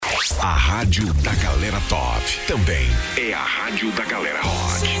A rádio da galera top. Também é a rádio da galera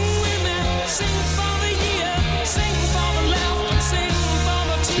rock.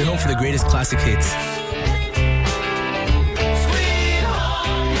 You're home for the greatest classic hits.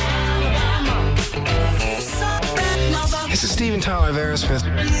 This is Steven Tyler of Aerosmith.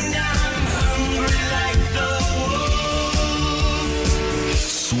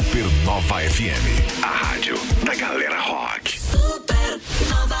 Supernova FM, a rádio da galera rock.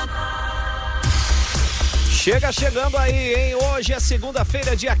 Chegando aí, hein? Hoje é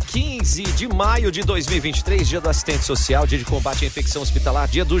segunda-feira, dia 15 de maio de 2023, dia do assistente social, dia de combate à infecção hospitalar,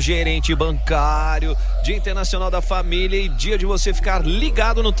 dia do gerente bancário, dia internacional da família e dia de você ficar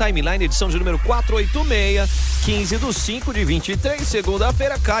ligado no Timeline, edição de número 486, 15/5/23,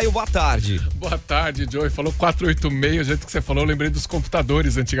 segunda-feira. Caio, boa tarde. Boa tarde, Joey. Falou 486, o jeito que você falou, eu lembrei dos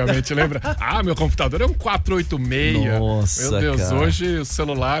computadores antigamente, lembra? Ah, meu computador é um 486. Nossa, meu Deus, cara. Hoje o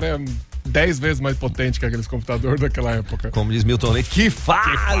celular é 10 vezes mais potente que aqueles computadores daquela época. Como diz Milton Leite, que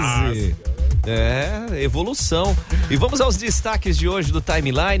fase! É, evolução. E vamos aos destaques de hoje do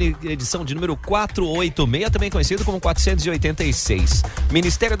Timeline, edição de número 486, também conhecido como 486.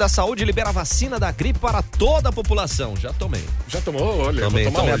 Ministério da Saúde libera vacina da gripe para toda a população. Já tomei. Já tomou? Olha, Tomei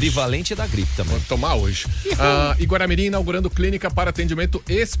vou tomar a hoje. bivalente da gripe também. Vou tomar hoje. Iguaramirim inaugurando clínica para atendimento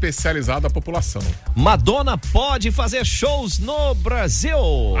especializado à população. Madonna pode fazer shows no Brasil.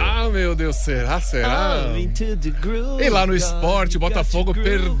 Ah, meu Deus, será? E lá no esporte, Botafogo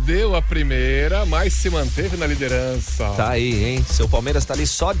perdeu a primeira, mas se manteve na liderança. Tá aí, hein? Seu Palmeiras tá ali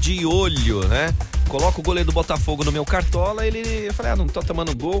só de olho, né? Coloca o goleiro do Botafogo no meu cartola, eu falei, não tô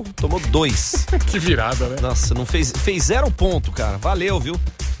tomando gol, tomou 2. Que virada, né? Nossa, não fez 0 ponto, cara. Valeu, viu?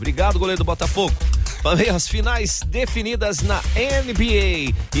 Obrigado, goleiro do Botafogo. Também as finais definidas na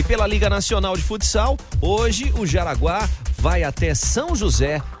NBA e pela Liga Nacional de Futsal. Hoje o Jaraguá vai até São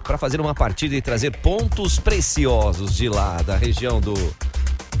José para fazer uma partida e trazer pontos preciosos de lá, da região do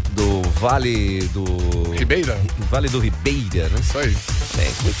Vale do... Ribeira? Vale do Ribeira, né? Isso aí.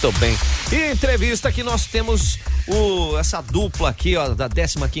 Muito bem. E entrevista que nós temos essa dupla aqui, ó, da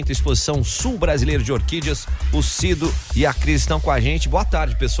 15ª Exposição Sul Brasileira de Orquídeas, o Sido e a Cris estão com a gente. Boa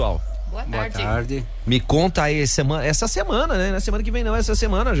tarde, pessoal. Boa tarde. Boa tarde. Me conta aí, essa semana, né? Na semana que vem não, essa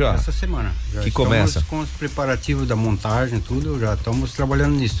semana já. Essa semana. Já que começa. Com os preparativos da montagem, tudo, já estamos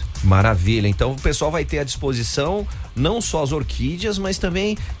trabalhando nisso. Maravilha. Então o pessoal vai ter à disposição não só as orquídeas, mas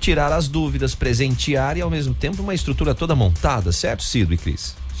também tirar as dúvidas, presentear e ao mesmo tempo uma estrutura toda montada, certo, Sido e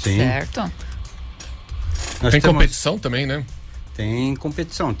Cris? Sim. Certo. Tem competição também, né? Tem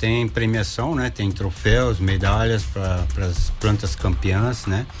competição, tem premiação, né? Tem troféus, medalhas para as plantas campeãs,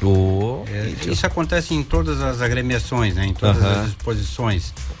 né? Isso acontece em todas as agremiações, né? Em todas as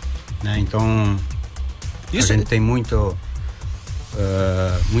exposições, né? Então a gente tem muita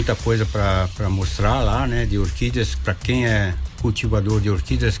coisa para mostrar lá, né? De orquídeas, para quem é cultivador de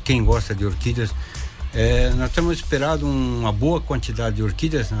orquídeas, quem gosta de orquídeas. Nós temos esperado uma boa quantidade de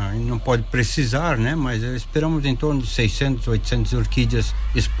orquídeas, a gente não pode precisar, né? Mas esperamos em torno de 600, 800 orquídeas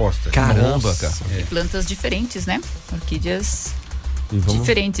expostas. Caramba, cara. Plantas diferentes, né? Orquídeas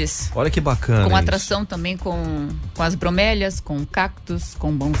diferentes. Olha que bacana. Com atração também com as bromélias, com cactos,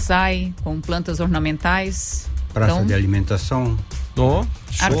 com bonsai, com plantas ornamentais. Praça de alimentação.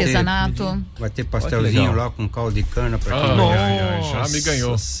 Artesanato. Vai ter pastelzinho lá com caldo de cana pra quem já me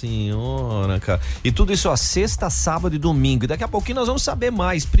ganhou. Nossa senhora, cara. E tudo isso, sexta, sábado e domingo. E daqui a pouquinho nós vamos saber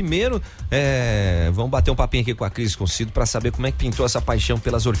mais. Primeiro, vamos bater um papinho aqui com a Cris, com o Sido, pra saber como é que pintou essa paixão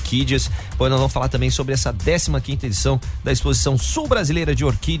pelas orquídeas. Depois nós vamos falar também sobre essa 15ª edição da Exposição Sul Brasileira de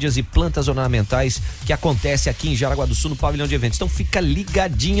Orquídeas e Plantas Ornamentais, que acontece aqui em Jaraguá do Sul, no pavilhão de eventos. Então fica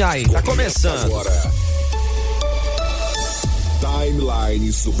ligadinho aí. Tá começando. Agora.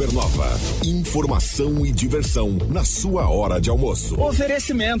 Timeline Supernova. Informação e diversão na sua hora de almoço.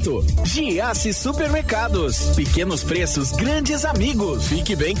 Oferecimento: Giasse Supermercados. Pequenos preços, grandes amigos.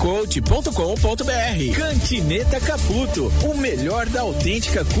 Fiquebemcoach.com.br. Cantineta Caputo, o melhor da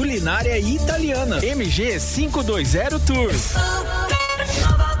autêntica culinária italiana. MG 520 Tours.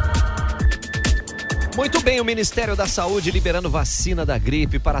 Muito bem, o Ministério da Saúde liberando vacina da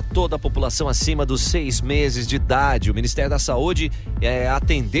gripe para toda a população acima dos 6 meses de idade. O Ministério da Saúde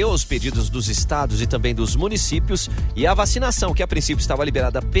atendeu aos pedidos dos estados e também dos municípios, e a vacinação, que a princípio estava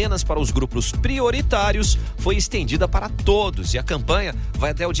liberada apenas para os grupos prioritários, foi estendida para todos. E a campanha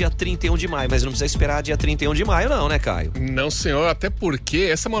vai até o dia 31 de maio, mas não precisa esperar dia 31 de maio não, né, Caio? Não, senhor, até porque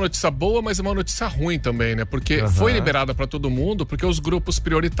essa é uma notícia boa, mas é uma notícia ruim também, né? Porque foi liberada para todo mundo, porque os grupos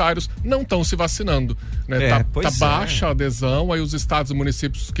prioritários não estão se vacinando. Né? Tá baixa a adesão, aí os estados e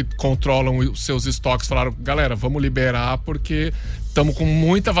municípios que controlam os seus estoques falaram, galera, vamos liberar porque Estamos com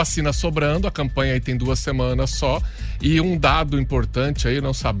muita vacina sobrando, a campanha aí tem 2 semanas só. E um dado importante aí, eu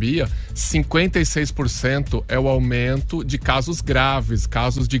não sabia, 56% é o aumento de casos graves,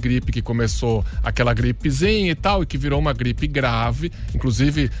 casos de gripe que começou aquela gripezinha e tal, e que virou uma gripe grave,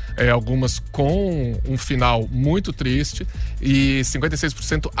 inclusive algumas com um final muito triste, e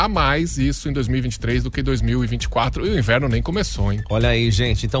 56% a mais isso em 2023 do que 2024, e o inverno nem começou, hein? Olha aí,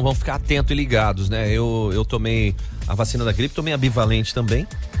 gente, então vamos ficar atentos e ligados, né? Eu tomei a vacina da gripe, tomei a bivalente também,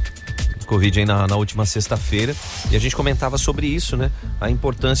 Covid aí na última sexta-feira, e a gente comentava sobre isso, né? A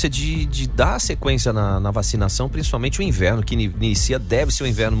importância de dar sequência na vacinação, principalmente o inverno, que deve ser um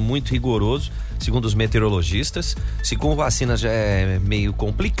inverno muito rigoroso, segundo os meteorologistas. Se com vacina já é meio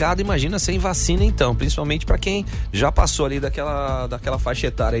complicado, imagina sem vacina então, principalmente para quem já passou ali daquela faixa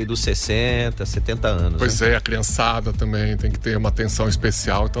etária aí dos 60, 70 anos. Pois né? a criançada também tem que ter uma atenção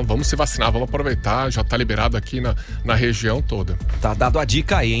especial, então vamos se vacinar, vamos aproveitar, já tá liberado aqui na região toda. Tá dado a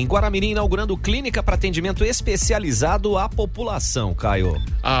dica aí, em Guaramirim, inaugurando clínica para atendimento especializado à população, Caio.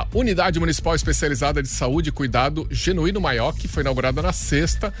 A Unidade Municipal Especializada de Saúde e Cuidado Genuíno Maio, que foi inaugurada na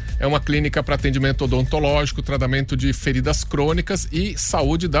sexta, é uma clínica para atendimento odontológico, tratamento de feridas crônicas e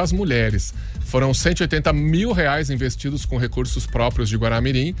saúde das mulheres. Foram R$180 mil investidos com recursos próprios de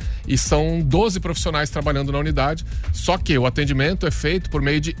Guaramirim e são 12 profissionais trabalhando na unidade, só que o atendimento é feito por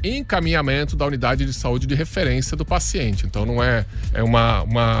meio de encaminhamento da unidade de saúde de referência do paciente, então não é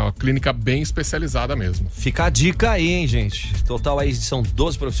uma clínica bem especializada mesmo. Fica a dica aí, hein, gente? Total aí são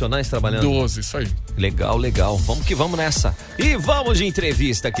 12 profissionais trabalhando. 12, isso aí. Legal. Vamos que vamos nessa. E vamos de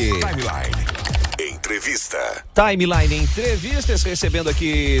entrevista aqui. Timeline Entrevistas, recebendo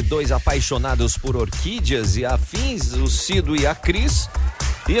aqui 2 apaixonados por orquídeas e afins, o Sido e a Cris.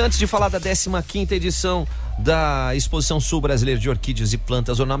 E antes de falar da 15ª edição da Exposição Sul Brasileira de Orquídeas e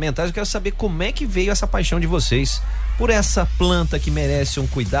Plantas Ornamentais, eu quero saber como é que veio essa paixão de vocês por essa planta que merece um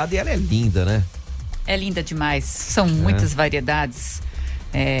cuidado, e ela é linda, né? É linda demais, são muitas variedades.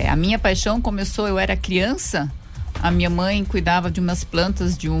 A minha paixão começou, eu era criança, a minha mãe cuidava de umas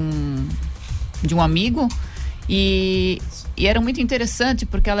plantas de um amigo e era muito interessante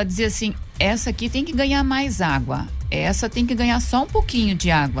porque ela dizia assim, essa aqui tem que ganhar mais água, essa tem que ganhar só um pouquinho de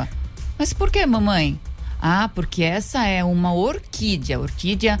água. Mas por que, mamãe? Porque essa é uma orquídea. A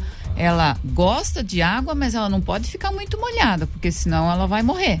orquídea, ela gosta de água, mas ela não pode ficar muito molhada, porque senão ela vai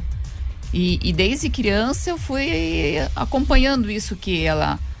morrer. E desde criança eu fui acompanhando isso, que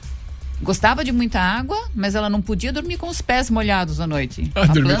ela gostava de muita água, mas ela não podia dormir com os pés molhados à noite. A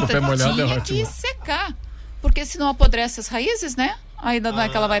dormir planta com o pé molhado tinha é ótimo. que secar, porque senão apodrece as raízes, né? Aí não é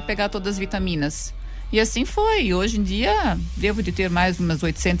que ela vai pegar todas as vitaminas. E assim foi. E hoje em dia devo de ter mais umas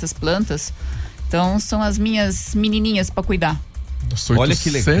 800 plantas. Então são as minhas menininhas para cuidar. Nossa, olha que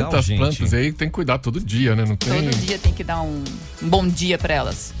legal, gente. Plantas aí tem que cuidar todo dia, né? Não tem... Todo dia tem que dar um bom dia para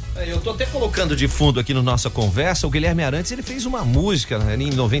elas. Eu tô até colocando de fundo aqui na nossa conversa, o Guilherme Arantes, ele fez uma música ali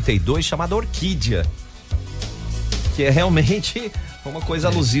em 92 chamada Orquídea, que é realmente uma coisa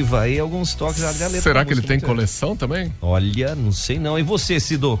alusiva aí, alguns toques. Será que ele tem coleção também? Olha, não sei não. E você,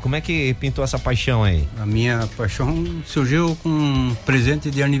 Sido, como é que pintou essa paixão aí? A minha paixão surgiu com um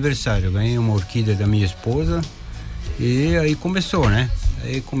presente de aniversário. Eu ganhei uma orquídea da minha esposa e aí começou, né?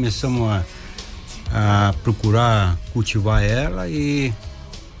 Aí começamos a procurar cultivar ela e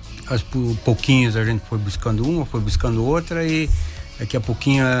aos pouquinhos a gente foi buscando uma, foi buscando outra e daqui a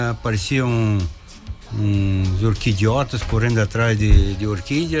pouquinho apareciam uns orquidiotas correndo atrás de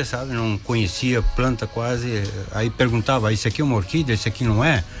orquídeas, sabe? Não conhecia planta quase. Aí perguntava, isso aqui é uma orquídea, isso aqui não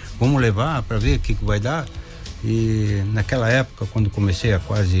é? Vamos levar para ver o que vai dar? E naquela época, quando comecei há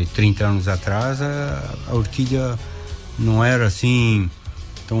quase 30 anos atrás, a orquídea não era assim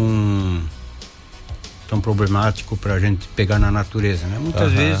tão problemático para a gente pegar na natureza, né?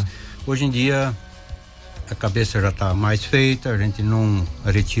 Muitas vezes, hoje em dia, a cabeça já está mais feita, a gente não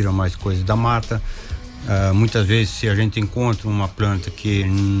retira mais coisas da mata. Muitas vezes, se a gente encontra uma planta que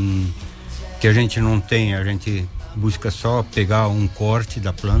a gente não tem, a gente busca só pegar um corte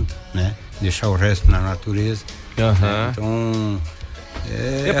da planta, né? Deixar o resto na natureza. Então,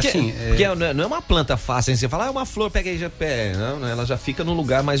 porque não é uma planta fácil, hein? Você fala, uma flor, pega aí já pega. Não, ela já fica num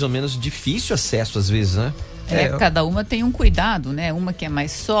lugar mais ou menos difícil acesso às vezes, né? Cada uma tem um cuidado, né? Uma que é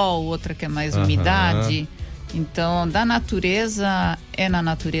mais sol, outra que é mais umidade. Então, da natureza, é na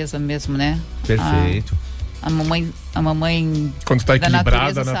natureza mesmo, né? Perfeito. A mamãe quando está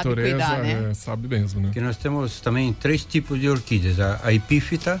equilibrada a natureza, sabe cuidar, né? Sabe mesmo, né? Porque nós temos também 3 tipos de orquídeas. A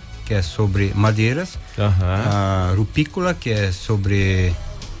epífita, que é sobre madeiras, a rupícola, que é sobre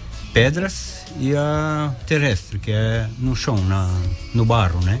pedras, e a terrestre, que é no chão, no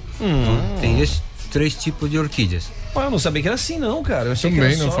barro, né? Então, tem esses 3 tipos de orquídeas. Eu não sabia que era assim não, cara. Eu achei Também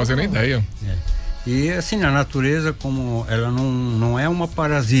que era não só... fazia nem ideia. E assim, na natureza, como ela não é uma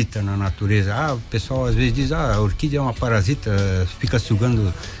parasita na natureza. O pessoal às vezes diz, a orquídea é uma parasita, fica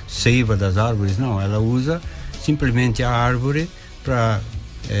sugando seiva das árvores. Não, ela usa simplesmente a árvore para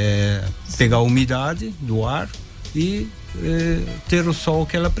pegar a umidade do ar e ter o sol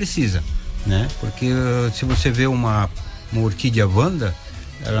que ela precisa, né? Porque se você vê uma orquídea vanda,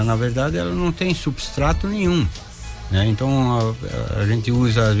 ela na verdade ela não tem substrato nenhum, né? Então a gente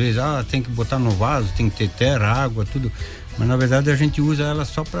usa às vezes, tem que botar no vaso, tem que ter terra, água, tudo, mas na verdade a gente usa ela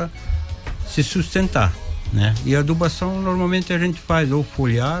só para se sustentar, né? E a adubação normalmente a gente faz ou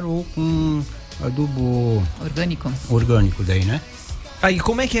foliar ou com adubo orgânico daí, né? Aí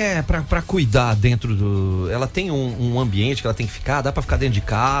como é que é pra cuidar dentro do... Ela tem um ambiente que ela tem que ficar? Dá pra ficar dentro de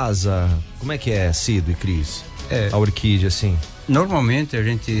casa? Como é que é, Sido e Cris? A orquídea, assim? Normalmente a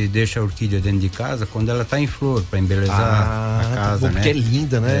gente deixa a orquídea dentro de casa quando ela tá em flor, para embelezar a casa, né? Porque é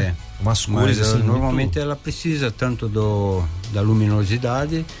linda, né? Umas cores assim. Normalmente ela precisa tanto da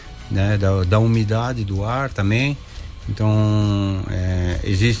luminosidade, né? Da umidade do ar também. Então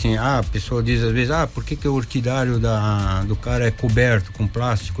existem, a pessoa diz às vezes, por que o orquidário do cara é coberto com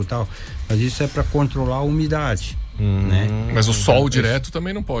plástico e tal? Mas isso é para controlar a umidade, né? Mas o sol direto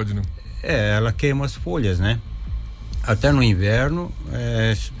também não pode, né? Ela queima as folhas, né? Até no inverno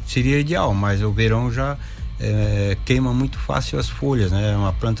seria ideal, mas o verão já queima muito fácil as folhas, né? É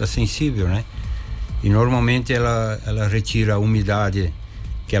uma planta sensível, né? E normalmente ela retira a umidade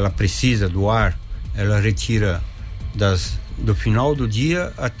que ela precisa do ar, ela retira do final do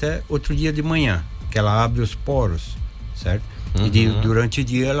dia até outro dia de manhã, que ela abre os poros, certo? E durante o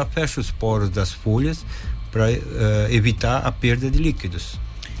dia ela fecha os poros das folhas para evitar a perda de líquidos.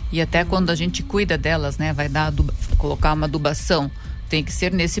 E até quando a gente cuida delas, né, vai colocar uma adubação, tem que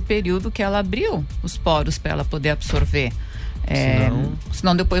ser nesse período que ela abriu os poros para ela poder absorver.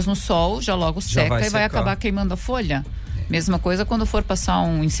 Senão depois no sol já logo seca e vai acabar queimando a folha. Mesma coisa quando for passar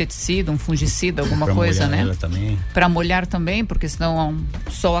um inseticida, um fungicida, alguma pra coisa, né? Para molhar também, porque senão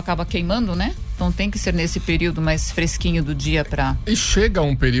o sol acaba queimando, né? Então tem que ser nesse período mais fresquinho do dia para... E chega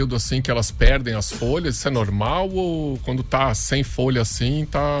um período assim que elas perdem as folhas, isso é normal ou quando tá sem folha assim,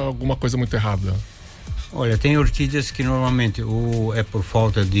 tá alguma coisa muito errada? Olha, tem orquídeas que normalmente ou é por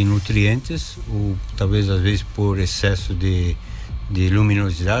falta de nutrientes, ou talvez às vezes por excesso de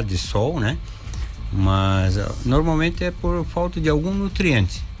luminosidade, de sol, né? Mas normalmente é por falta de algum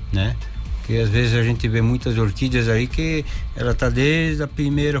nutriente, né? Porque às vezes a gente vê muitas orquídeas aí que ela tá desde a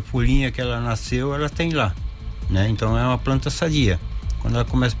primeira folhinha que ela nasceu, ela tem lá, né? Então é uma planta sadia. Quando ela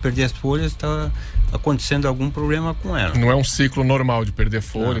começa a perder as folhas, está acontecendo algum problema com ela. Não é um ciclo normal de perder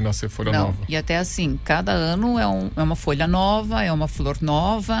folha e nascer folha nova. E até assim, cada ano é uma folha nova, é uma flor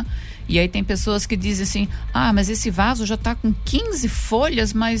nova. E aí tem pessoas que dizem assim, mas esse vaso já tá com 15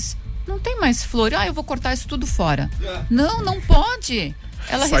 folhas, mas não tem mais flor. Eu vou cortar isso tudo fora. Não pode.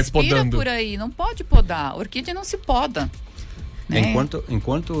 Ela sai respira podando por aí, não pode podar. A orquídea não se poda, né?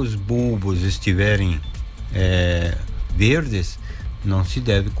 Enquanto os bulbos estiverem verdes, não se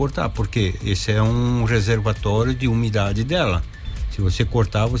deve cortar, porque esse é um reservatório de umidade dela. Se você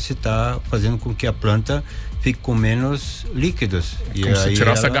cortar, você está fazendo com que a planta fique com menos líquidos. E como se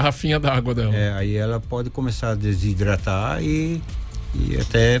tirasse a garrafinha d'água dela. Aí ela pode começar a desidratar e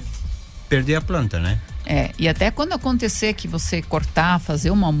até perder a planta, né? E até quando acontecer que você cortar, fazer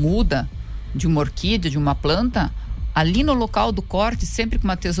uma muda de uma orquídea, de uma planta, ali no local do corte, sempre com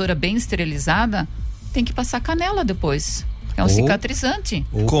uma tesoura bem esterilizada, tem que passar canela depois. É um cicatrizante.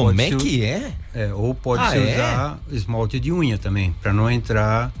 Como é que é? Ou pode-se usar esmalte de unha também, para não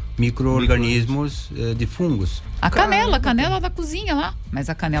entrar micro-organismos de fungos. A canela da cozinha lá, mas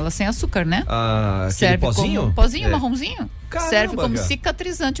a canela sem açúcar, né? Serve pozinho? Como pozinho, marronzinho. Caramba, serve como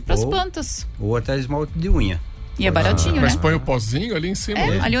cicatrizante para as plantas. Ou até esmalte de unha. E é baratinho, né? Mas põe o pozinho ali em cima.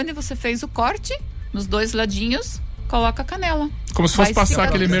 Ali onde você fez o corte, nos dois ladinhos, coloca a canela. Como se fosse passar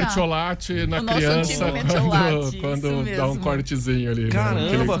aquele mertiolate na criança quando dá um cortezinho ali.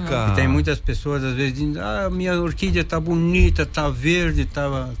 Caramba, cara. E tem muitas pessoas às vezes dizendo, minha orquídea tá bonita, tá verde,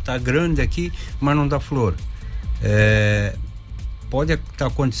 tá grande aqui, mas não dá flor. Pode estar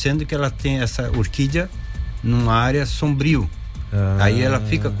acontecendo que ela tem essa orquídea numa área sombrio. Aí ela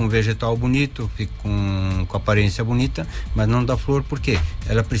fica com vegetal bonito, fica com aparência bonita, mas não dá flor porque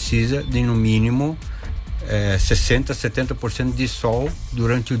ela precisa de no mínimo 60, 70% de sol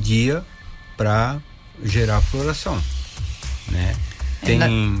durante o dia para gerar floração, né?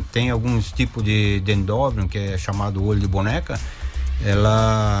 Tem alguns tipos de dendróbio que é chamado olho de boneca.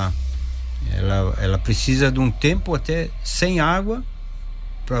 Ela precisa de um tempo até sem água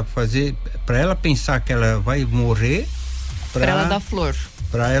para ela pensar que ela vai morrer, para ela dar flor.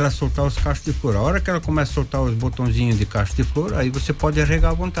 Para ela soltar os cachos de flor. A hora que ela começa a soltar os botãozinhos de cacho de flor, aí você pode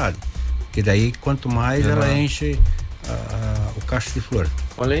regar à vontade. Porque daí, quanto mais ela enche o cacho de flor.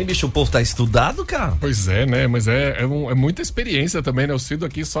 Olha aí, bicho, o povo tá estudado, cara. Pois é, né? Mas é muita experiência também, né? O Cido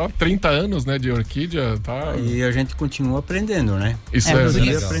aqui só 30 anos, né, de orquídea, tá? E a gente continua aprendendo, né? Isso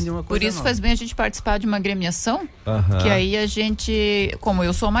aprende uma coisa por isso nova. faz bem a gente participar de uma agremiação, que aí a gente, como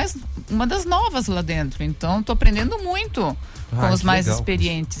eu sou uma das novas lá dentro, então tô aprendendo muito com os mais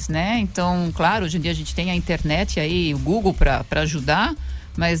experientes, né? Então, claro, hoje em dia a gente tem a internet aí, o Google para ajudar,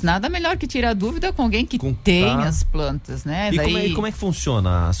 mas nada melhor que tirar dúvida com alguém que tem as plantas, né? E como é que funciona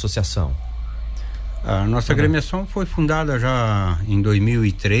a associação? A nossa agremiação foi fundada já em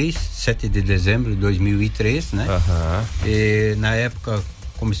 2003, 7 de dezembro de 2003, né? E na época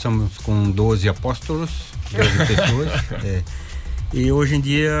começamos com 12 apóstolos, 12 pessoas. E hoje em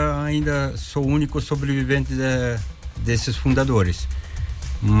dia ainda sou o único sobrevivente desses fundadores.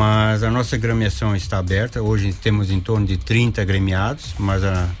 Mas a nossa agremiação está aberta. Hoje temos em torno de 30 agremiados, mas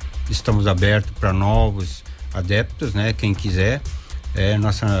estamos abertos para novos adeptos, né? Quem quiser.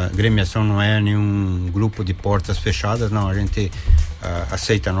 Nossa agremiação não é nenhum grupo de portas fechadas, não. A gente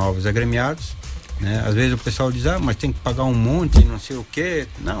aceita novos agremiados, né? Às vezes o pessoal diz, mas tem que pagar um monte, não sei o quê.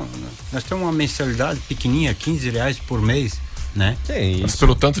 Não, nós temos uma mensalidade pequenininha, R$15 por mês, né? Mas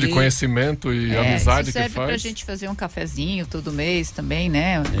pelo tanto de conhecimento e amizade isso serve que faz. Pra gente fazer um cafezinho todo mês também,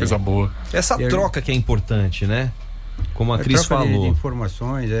 né? Coisa boa. Essa troca que é importante, né? Como a Cris falou. De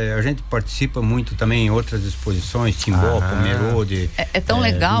informações, a gente participa muito também em outras exposições, Timbó, Pomerode. É tão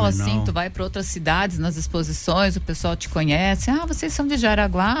legal assim, tu vai para outras cidades nas exposições, o pessoal te conhece. Vocês são de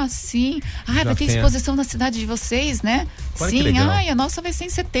Jaraguá? Sim. Vai ter exposição na cidade de vocês, né? Sim. A nossa vai ser em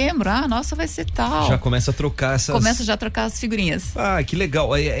setembro. A nossa vai ser tal. Já começa a trocar essas... Começa já a trocar as figurinhas. Que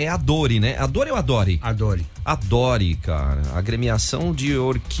legal. É ADORI, né? ADORI ou ADORI? ADORI. ADORI, cara. Agremiação de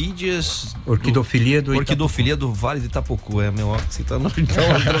orquídeas... Orquidofilia do Vale de Itapocu. Meu óculos, você tá no...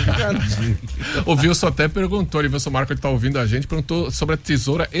 O Wilson até perguntou, o Wilson Marco, ele tá ouvindo a gente, perguntou sobre a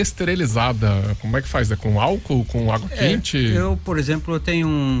tesoura esterilizada. Como é que faz? É com álcool, com água quente? Eu, por exemplo, tenho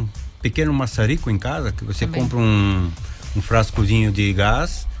um pequeno maçarico em casa, que você compra um frascozinho de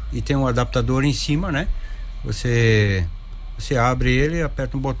gás e tem um adaptador em cima, né? Você abre ele,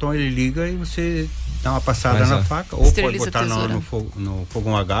 aperta um botão, ele liga e você dá uma passada na faca, ou pode botar no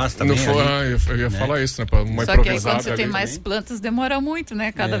fogão a gás também. Eu ia falar isso, né? Uma só que aí quando você tem mais plantas demora muito,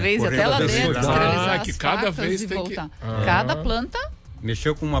 né? Cada vez até lá dentro, esterilizar as cada facas vez e tem voltar. Cada planta...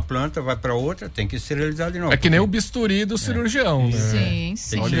 Mexeu com uma planta, vai para outra, tem que esterilizar de novo. É que nem o bisturi do cirurgião, né? Sim.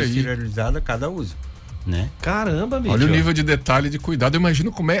 Tem que ser esterilizada cada uso, né? Caramba, bicho. Olha o nível de detalhe e de cuidado. Eu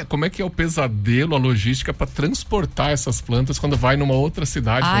imagino como é que é o pesadelo, a logística para transportar essas plantas quando vai numa outra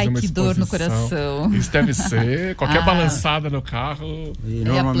cidade fazer uma exposição. Dor no coração. Isso deve ser qualquer balançada no carro. E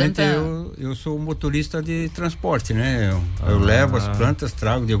normalmente eu sou motorista de transporte, né? Eu levo as plantas,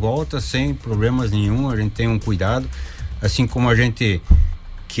 trago de volta sem problemas nenhum. A gente tem um cuidado, assim como a gente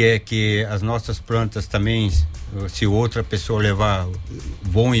quer que as nossas plantas também, se outra pessoa levar,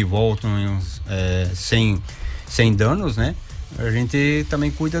 vão e voltam sem danos, né? A gente também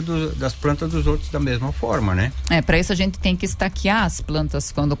cuida das plantas dos outros da mesma forma, né? Para isso a gente tem que estaquear as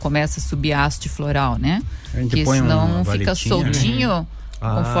plantas quando começa a subir a haste floral, né? A gente põe senão fica soltinho,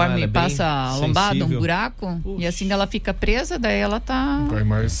 conforme passa a lombada, sensível. Um buraco, e assim ela fica presa, daí ela tá... Vai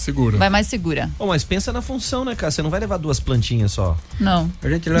mais segura. Mas pensa na função, né, cara? Você não vai levar 2 plantinhas só. Não. A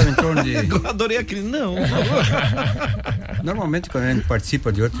gente leva em torno de... Eu adorei a Cris. Não. Normalmente quando a gente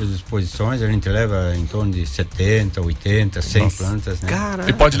participa de outras exposições, a gente leva em torno de 70, 80, 100 plantas, né? Caramba.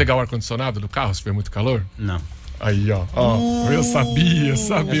 E pode ligar o ar-condicionado do carro se tiver muito calor? Não. Aí, ó. Eu sabia,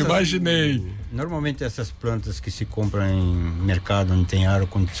 imaginei. Normalmente essas plantas que se compram em mercado onde tem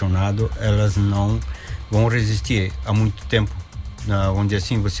ar-condicionado, elas não vão resistir há muito tempo. Onde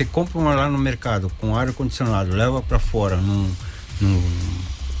assim, você compra uma lá no mercado com ar-condicionado, leva para fora num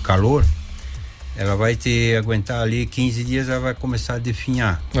calor, ela vai te aguentar ali 15 dias, ela vai começar a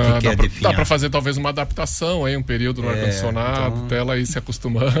definhar. Dá para fazer talvez uma adaptação aí, um período no ar-condicionado, até ela ir se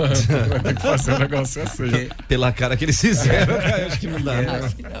acostumando. Tem que fazer um negócio assim. Pela cara que eles fizeram, cara, acho que não dá.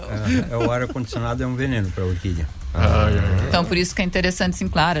 O ar-condicionado é um veneno para a orquídea. Então por isso que é interessante, sim,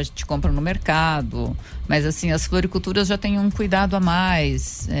 claro, a gente compra no mercado, mas assim, as floriculturas já têm um cuidado a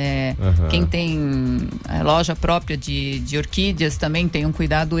mais. Quem tem loja própria de orquídeas também tem um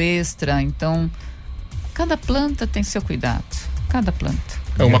cuidado extra. Então cada planta tem seu cuidado, cada planta.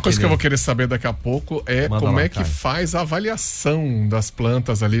 Uma coisa que eu vou querer saber daqui a pouco é como é que faz a avaliação das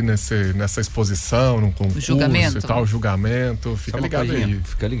plantas ali nessa exposição, num concurso e tal, julgamento. Fica ligado aí.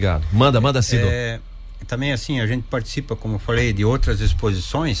 Fica ligado. Manda, Sido. Também assim, a gente participa, como eu falei, de outras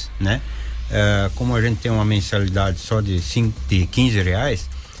exposições, né? Como a gente tem uma mensalidade só de R$15,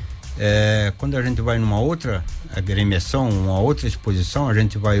 quando a gente vai numa outra agremiação, uma outra exposição, a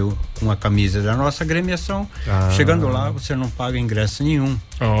gente vai com a camisa da nossa agremiação. Chegando lá, você não paga ingresso nenhum.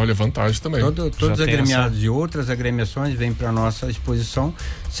 Olha, vantagem também. Todos os agremiados de outras agremiações vêm para nossa exposição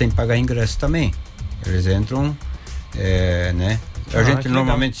sem pagar ingresso também. Eles entram, né? A gente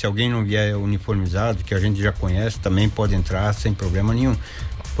normalmente, se alguém não vier uniformizado, que a gente já conhece, também pode entrar sem problema nenhum.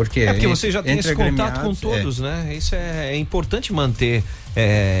 Porque você já tem esse contato com todos, né? Isso é importante manter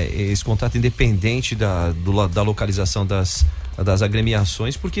esse contato independente da localização das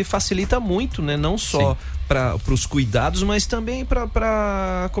agremiações, porque facilita muito, né? Não só para os cuidados, mas também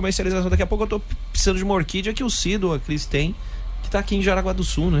para comercialização. Daqui a pouco eu tô precisando de uma orquídea que o Sido, a Cris tem, que tá aqui em Jaraguá do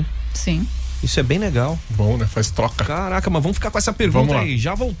Sul, né? Sim. Isso é bem legal. Bom, né? Faz troca. Caraca, mas vamos ficar com essa pergunta aí.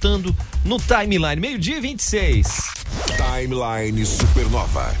 Já voltando no Timeline, 12:26. Timeline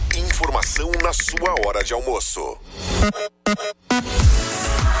Supernova. Informação na sua hora de almoço.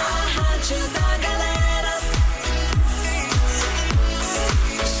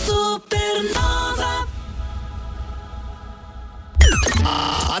 Supernova.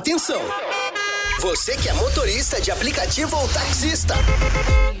 Atenção! Você que é motorista de aplicativo ou taxista.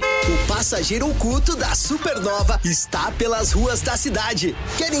 O passageiro oculto da Supernova está pelas ruas da cidade.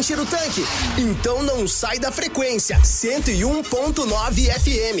 Quer encher o tanque? Então não sai da frequência 101.9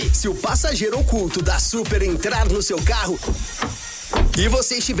 FM. Se o passageiro oculto da Super entrar no seu carro e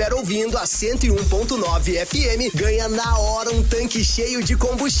você estiver ouvindo a 101.9 FM, ganha na hora um tanque cheio de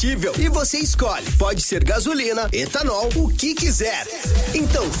combustível. E você escolhe, pode ser gasolina, etanol, o que quiser.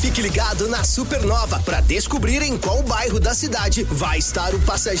 Então fique ligado na Supernova para descobrir em qual bairro da cidade vai estar o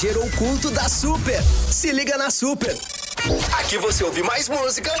passageiro oculto da Super. Se liga na Super. Aqui você ouve mais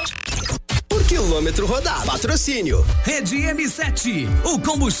música por quilômetro rodado. Patrocínio Rede M7, o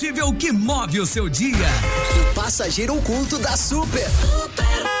combustível que move o seu dia. O passageiro oculto da Super.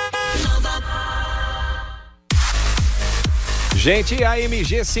 Gente, a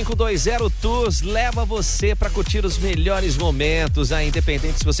MG 520 Tours leva você para curtir os melhores momentos,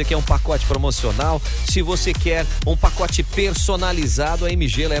 independente se você quer um pacote promocional, se você quer um pacote personalizado, a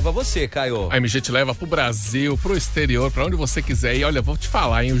MG leva você, Caio. A MG te leva pro Brasil, pro exterior, para onde você quiser. E olha, vou te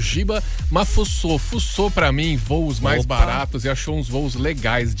falar, o Giba fuçou para mim voos mais baratos e achou uns voos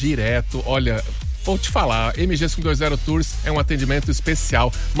legais direto. Olha, vou te falar, MG 520 Tours é um atendimento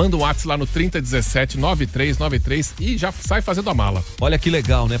especial. Manda um WhatsApp lá no 3017-9393 e já sai fazendo a mala. Olha que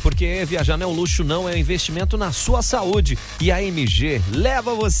legal, né? Porque viajar não é um luxo, não, é um investimento na sua saúde. E a MG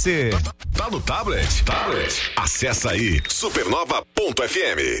leva você. Tá no tablet? Acessa aí,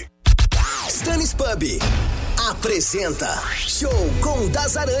 supernova.fm. Stannis Pub apresenta Show com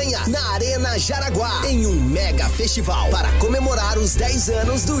Das Aranha na Arena Jaraguá, em um mega festival para comemorar os 10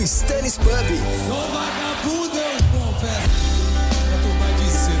 anos do Stannis Pub. Sou vagabundo, eu confesso.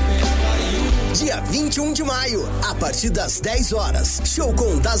 Dia 21 de maio, a partir das 10 horas. Show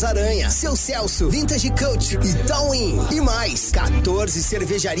com Das Aranha, Seu Celso, Vintage Coach e Tawin. E mais, 14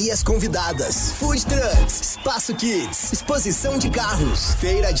 cervejarias convidadas, food trucks, Espaço Kids, exposição de carros,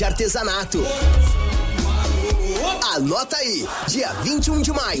 feira de artesanato. Anota aí, dia 21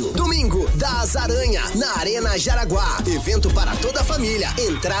 de maio, domingo, Das Aranha, na Arena Jaraguá. Evento para toda a família,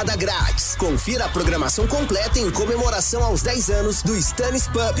 entrada grátis. Confira a programação completa em comemoração aos 10 anos do Stannis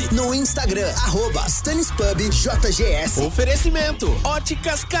Pub no Instagram, @StannisPubJGS. Oferecimento,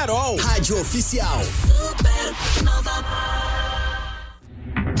 Óticas Carol, Rádio Oficial.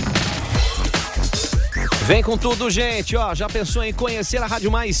 Vem com tudo, gente, já pensou em conhecer a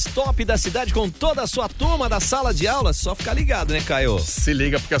rádio mais top da cidade com toda a sua turma da sala de aula? Só ficar ligado, né, Caio? Se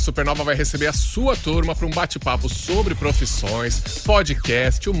liga, porque a Supernova vai receber a sua turma para um bate-papo sobre profissões,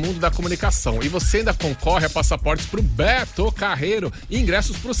 podcast, o mundo da comunicação. E você ainda concorre a passaportes pro Beto Carreiro e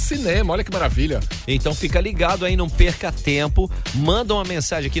ingressos pro cinema. Olha que maravilha. Então fica ligado aí, não perca tempo. Manda uma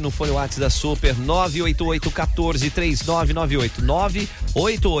mensagem aqui no fone WhatsApp da Super, 988-14-3998,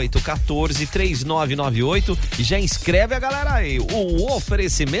 988-14-3998. E já inscreve a galera aí. O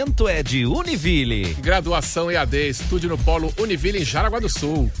oferecimento é de Univille. Graduação EAD, estúdio no Polo Univille em Jaraguá do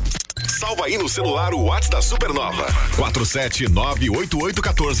Sul. Salva aí no celular o WhatsApp da Supernova.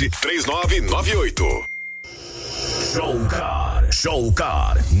 47988143998. Showcar. Show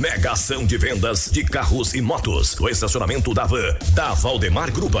Car, mega ação de vendas de carros e motos. O estacionamento da Van, da Valdemar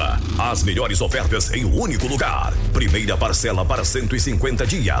Grupa. As melhores ofertas em um único lugar. Primeira parcela para 150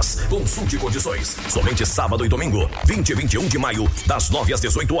 dias. Consulte condições. Somente sábado e domingo, 20 e 21 de maio, das 9 às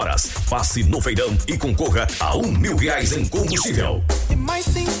 18 horas. Passe no feirão e concorra a R$1.000 em combustível.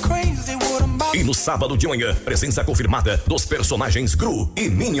 E no sábado de manhã, presença confirmada dos personagens Gru e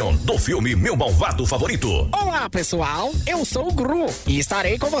Minion do filme Meu Malvado Favorito. Olá, pessoal, eu sou o Gru e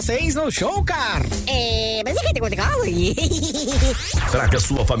estarei com vocês no Show Car. Traga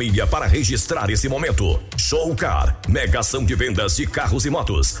sua família para registrar esse momento. Show Car, mega ação de vendas de carros e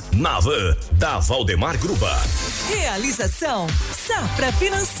motos. Na Van, da Valdemar Grupa. Realização Safra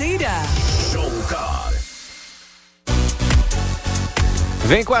Financeira. Show Car.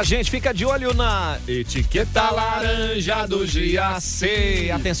 Vem com a gente, fica de olho na etiqueta laranja do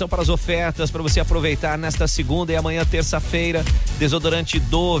GAC. Atenção para as ofertas para você aproveitar nesta segunda e amanhã terça-feira. Desodorante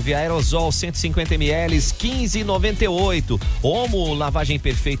Dove aerosol 150 ml 15,98. Omo lavagem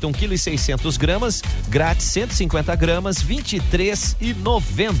perfeita 1,6 kg, grátis 150 gramas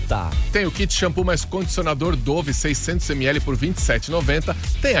 23,90. Tem o kit shampoo mais condicionador Dove 600 ml por 27,90.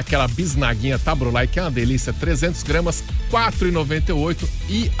 Tem aquela bisnaguinha Tabrolai que é uma delícia, 300 gramas 4,98.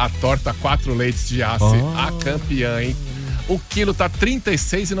 E a torta 4 leites de Ace, a campeã, hein? O quilo tá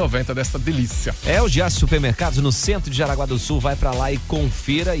R$36,90 dessa delícia. É o Giasse Supermercados no centro de Jaraguá do Sul. Vai pra lá e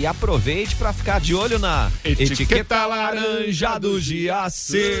confira e aproveite pra ficar de olho na etiqueta laranja do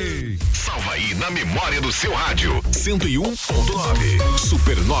Giasse. Salva aí na memória do seu rádio. 101.9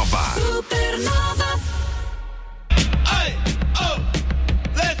 Supernova. Supernova. Hey, oh,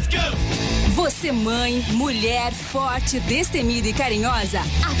 let's go. Você, mãe, mulher forte, destemida e carinhosa,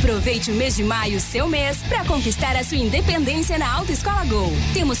 aproveite o mês de maio, seu mês, para conquistar a sua independência na Autoescola Go.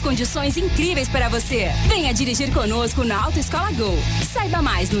 Temos condições incríveis para você. Venha dirigir conosco na Autoescola Go. Saiba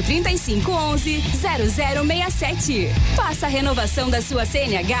mais no 3511-0067. Faça a renovação da sua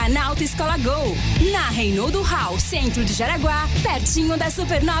CNH na Autoescola Go. Na Reinaldo Hall, centro de Jaraguá, pertinho da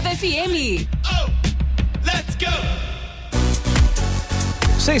Supernova FM. Oh, let's go.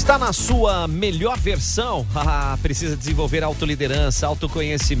 Você está na sua melhor versão? Precisa desenvolver autoliderança,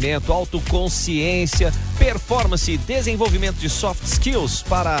 autoconhecimento, autoconsciência, performance e desenvolvimento de soft skills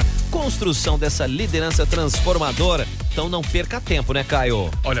para a construção dessa liderança transformadora. Então não perca tempo, né, Caio?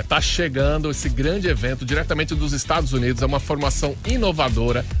 Olha, tá chegando esse grande evento diretamente dos Estados Unidos. É uma formação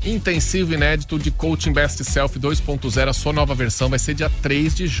inovadora, intensivo e inédito de Coaching Best Self 2.0. A sua nova versão vai ser dia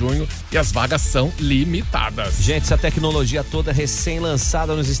 3 de junho e as vagas são limitadas. Gente, essa tecnologia toda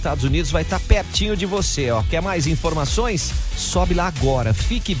recém-lançada nos Estados Unidos vai estar pertinho de você, ó. Quer mais informações? Sobe lá agora,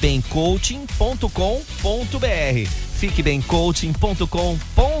 fiquebemcoaching.com.br.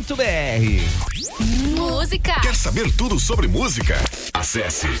 fiquebemcoaching.com.br. Música. Quer saber tudo sobre música?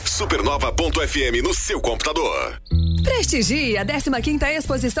 Acesse supernova.fm no seu computador. Prestigie a 15ª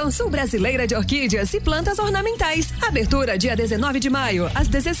Exposição Sul Brasileira de Orquídeas e Plantas Ornamentais. Abertura dia 19 de maio, às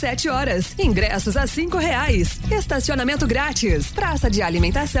 17 horas. Ingressos a R$5. Estacionamento grátis. Praça de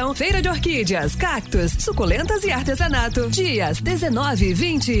alimentação, feira de orquídeas, cactos, suculentas e artesanato. Dias 19,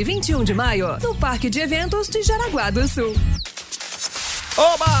 20 e 21 de maio, no Parque de Eventos de Jaraguá do Sul.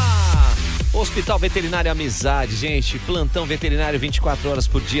 Oba! Hospital Veterinário Amizade, gente, plantão veterinário 24 horas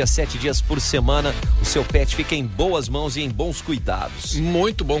por dia, 7 dias por semana. O seu pet fica em boas mãos e em bons cuidados.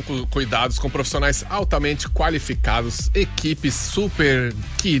 Muito bom cuidados com profissionais altamente qualificados, equipe super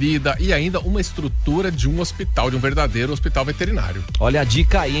querida e ainda uma estrutura de um hospital, de um verdadeiro hospital veterinário. Olha a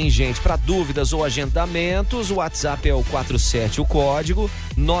dica aí, hein, gente, para dúvidas ou agendamentos, o WhatsApp é o 47, o código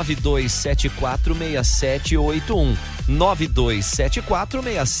 92746781.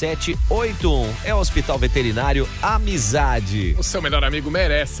 92746781. É o Hospital Veterinário Amizade. O seu melhor amigo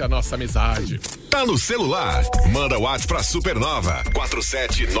merece a nossa amizade. Tá no celular? Manda o WhatsApp pra Supernova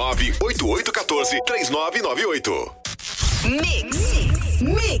 47988143998.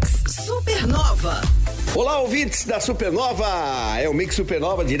 Mix Supernova. Olá, ouvintes da Supernova, é o Mix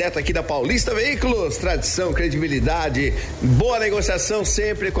Supernova, direto aqui da Paulista Veículos, tradição, credibilidade, boa negociação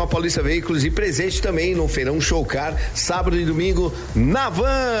sempre com a Paulista Veículos e presente também no Feirão Show Car, sábado e domingo na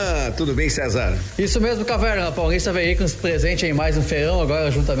Van. Tudo bem, César? Isso mesmo, Caverna, a Paulista Veículos presente em mais um feirão, agora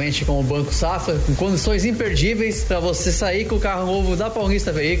juntamente com o Banco Safra, com condições imperdíveis para você sair com o carro novo da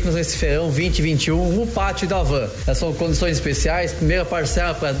Paulista Veículos nesse feirão 2021 no pátio da Van. Essas são condições especiais, primeira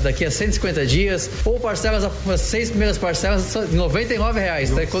parcela para daqui a 150 dias ou parcela parcelas, as 6 primeiras parcelas são de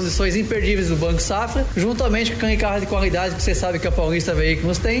R$99. Tá? Condições imperdíveis do Banco Safra, juntamente com carro de qualidade que você sabe que a Paulista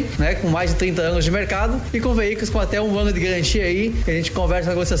Veículos tem, né? Com mais de 30 anos de mercado e com veículos com até 1 ano de garantia aí, que a gente conversa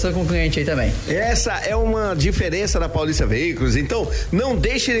na negociação com o cliente aí também. Essa é uma diferença da Paulista Veículos, então não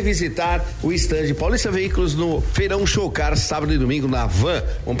deixe de visitar o stand Paulista Veículos no Feirão Showcar, sábado e domingo na Van.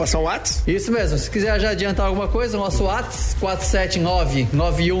 Vamos passar um WhatsApp? Isso mesmo, se quiser já adiantar alguma coisa, nosso WhatsApp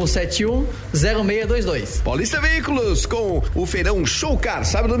 479-9171-0622. Paulista Veículos com o Feirão Showcar,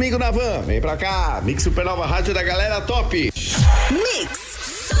 sábado e domingo na Van. Vem pra cá, Mix Supernova, rádio da galera top. Mix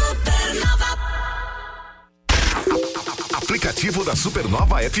Supernova. Aplicativo da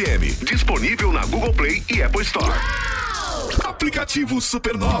Supernova FM, disponível na Google Play e Apple Store. Aplicativo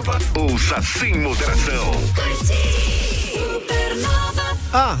Supernova, ouça sem moderação.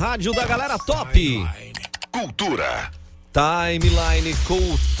 A rádio da galera top. Cultura. Timeline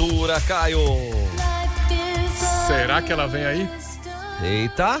Cultura, Caio. Será que ela vem aí?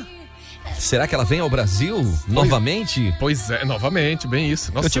 Eita. Será que ela vem ao Brasil novamente? Pois é, novamente, bem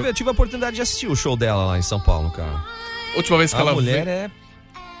isso. Nossa, eu tive a oportunidade de assistir o show dela lá em São Paulo, cara. Última vez que ela mulher veio...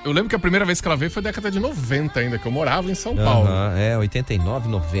 Eu lembro que a primeira vez que ela veio foi década de 90 ainda, que eu morava em São Paulo. 89,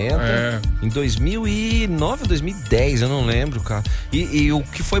 90. Em 2009 ou 2010, eu não lembro, cara. E o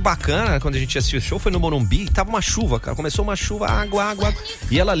que foi bacana quando a gente assistiu o show foi no Morumbi, tava uma chuva, cara. Começou uma chuva, água.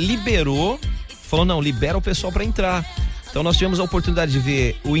 E ela liberou, falou, não, libera o pessoal pra entrar. Então nós tivemos a oportunidade de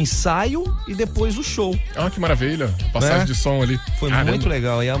ver o ensaio e depois o show. Ah, que maravilha. Passagem de som ali. Foi muito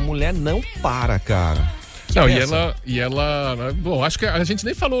legal. E a mulher não para, cara. Não, e ela. Bom, acho que a gente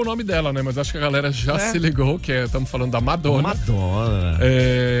nem falou o nome dela, né? Mas acho que a galera já se ligou, que estamos falando da Madonna.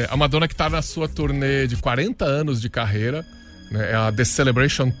 A Madonna que tá na sua turnê de 40 anos de carreira, né? É a The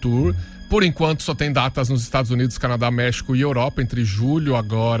Celebration Tour. Por enquanto só tem datas nos Estados Unidos, Canadá, México e Europa, entre julho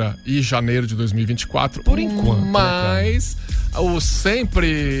agora e janeiro de 2024. Por enquanto. Mas o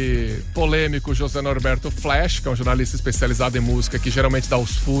sempre polêmico José Norberto Flash, que é um jornalista especializado em música, que geralmente dá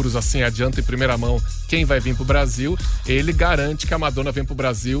os furos assim, adianta em primeira mão quem vai vir pro Brasil, ele garante que a Madonna vem pro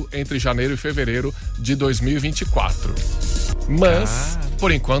Brasil entre janeiro e fevereiro de 2024. Mas,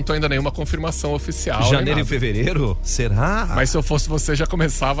 por enquanto, ainda nenhuma confirmação oficial. Janeiro e fevereiro? Será? Mas se eu fosse você, já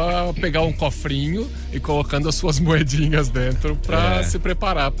começava a pegar um cofrinho e colocando as suas moedinhas dentro pra se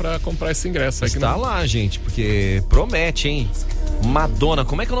preparar pra comprar esse ingresso. Está lá, gente, porque promete, hein? Madonna,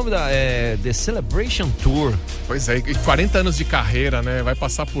 como é que é o nome da... The Celebration Tour. Pois é, e 40 anos de carreira, né? Vai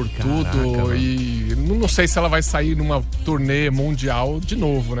passar por tudo e não sei se ela vai sair numa turnê mundial de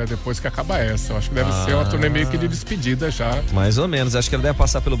novo, né? Depois que acaba essa. Eu acho que deve ser uma turnê meio que de despedida já. Mais ou menos, acho que ela deve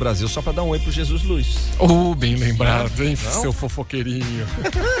passar pelo Brasil só pra dar um oi pro Jesus Luz. Bem lembrado, hein? Não? Seu fofoqueirinho.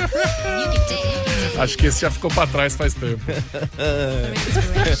 Acho que esse já ficou pra trás faz tempo.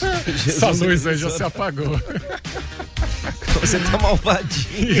 Essa luz aí já se apagou. Você tá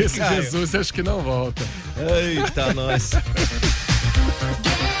malvadinho. E esse Caio. Jesus acho que não volta. Eita, nós.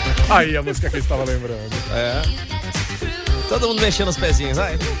 Aí a música que eu estava lembrando. Todo mundo mexendo os pezinhos,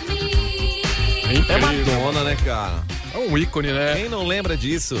 vai. É Madonna, né, cara? É um ícone, né? Quem não lembra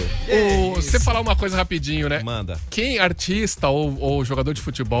disso? Você falar uma coisa rapidinho, né? Manda. Quem artista ou jogador de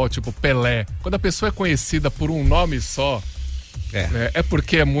futebol, tipo Pelé, quando a pessoa é conhecida por um nome só, é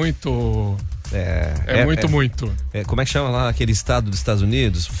porque é muito... muito. Como é que chama lá aquele estado dos Estados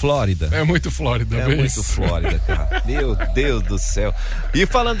Unidos? Flórida. É muito Flórida. É muito Flórida, cara. Meu Deus do céu. E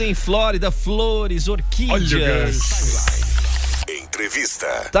falando em Flórida, flores, orquídeas. Entrevista.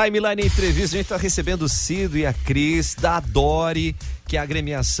 Timeline Entrevista. A gente tá recebendo o Sido e a Cris da ADORI, que é a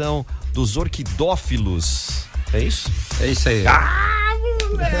agremiação dos orquidófilos. É isso? É isso aí.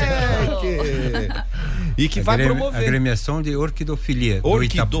 Moleque! E que vai promover. Agremiação de orquidofilia.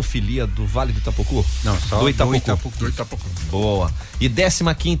 Orquidofilia do Vale do Itapocu? Não, só do Itapocu. Do Itapocu. Boa. E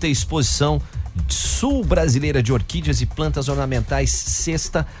 15ª Exposição Sul Brasileira de Orquídeas e Plantas Ornamentais,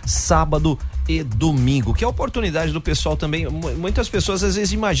 sexta, sábado e domingo, que é a oportunidade do pessoal também. Muitas pessoas às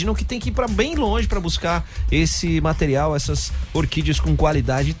vezes imaginam que tem que ir para bem longe para buscar esse material, essas orquídeas com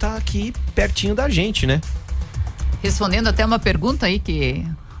qualidade, tá aqui pertinho da gente, né? Respondendo até uma pergunta aí que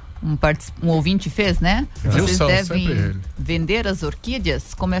um ouvinte fez, né? Vocês devem vender as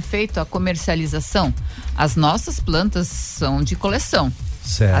orquídeas? Como é feito a comercialização? As nossas plantas são de coleção.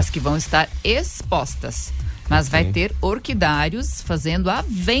 Certo. As que vão estar expostas. Mas vai ter orquidários fazendo a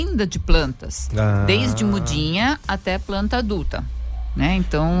venda de plantas. Desde mudinha até planta adulta. Né?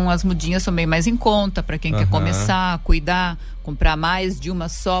 Então as mudinhas são bem mais em conta para quem quer começar a cuidar, comprar mais de uma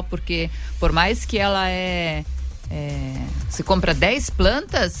só, porque por mais que ela se compra 10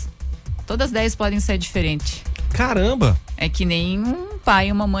 plantas, todas 10 podem ser diferentes. Caramba! É que nem um pai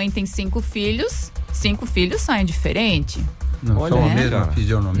e uma mãe tem 5 filhos, 5 filhos saem diferente. Não são a mesma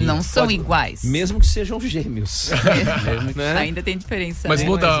fisionomia. Não são iguais. Mesmo que sejam gêmeos. Né? Ainda tem diferença. Mas né?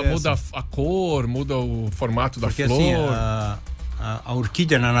 muda a cor, muda o formato da flor. Assim, a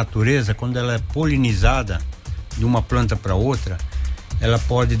orquídea na natureza, quando ela é polinizada de uma planta para outra, ela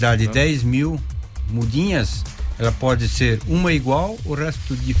pode dar de 10 mil mudinhas, ela pode ser uma igual, o resto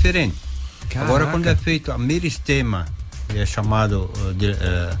tudo diferente. Caraca. Agora, quando é feito a meristema, que é chamado de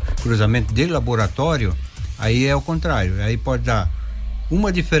cruzamento de laboratório, aí é o contrário. Aí pode dar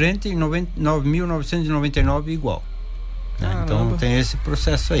uma diferente e 9.999 igual. Né? Então tem esse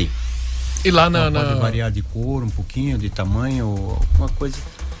processo aí. E lá pode variar de cor, um pouquinho, de tamanho, alguma coisa.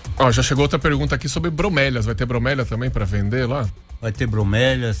 Já chegou outra pergunta aqui sobre bromélias. Vai ter bromélia também para vender lá? Vai ter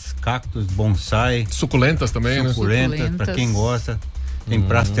bromélias, cactos, bonsai. Suculentas também, suculentas, né? para quem gosta. Tem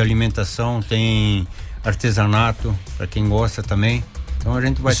praça de alimentação, tem artesanato, para quem gosta também. Então a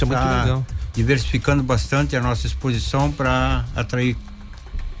gente vai estar diversificando bastante a nossa exposição para atrair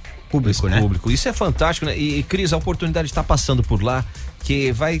público, né? Isso é fantástico, né? E Cris, a oportunidade de estar passando por lá,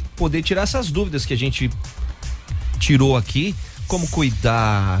 que vai poder tirar essas dúvidas que a gente tirou aqui. Como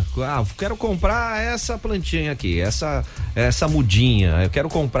cuidar? Quero comprar essa plantinha aqui, essa mudinha. Eu quero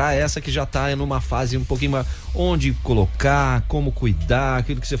comprar essa que já está numa fase um pouquinho mais. Onde colocar, como cuidar,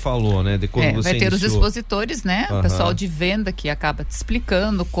 aquilo que você falou, né? De quando você vai ter iniciou. Os expositores, né? O pessoal de venda que acaba te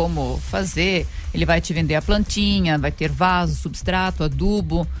explicando como fazer. Ele vai te vender a plantinha, vai ter vaso, substrato,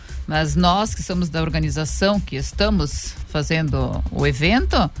 adubo. Mas nós que somos da organização, que estamos fazendo o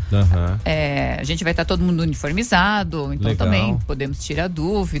evento, a gente vai estar todo mundo uniformizado, então também podemos tirar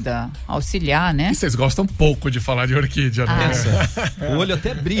dúvida, auxiliar, né? E vocês gostam pouco de falar de orquídea, né? O olho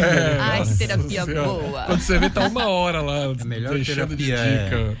até brilha. Né? Ai, que terapia boa. Quando você vê, tá uma hora lá. A melhor terapia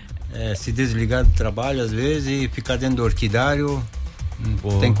é se desligar do trabalho às vezes e ficar dentro do orquidário.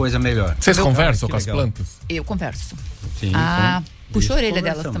 Tem coisa melhor. Vocês conversam com as plantas? Eu converso. Sim. Puxa a orelha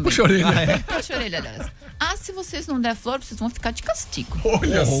delas também. Puxa a orelha. Puxa a orelha delas. Se vocês não der flor, vocês vão ficar de castigo.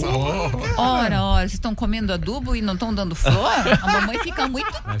 Olha só. Ora, vocês estão comendo adubo e não estão dando flor? A mamãe fica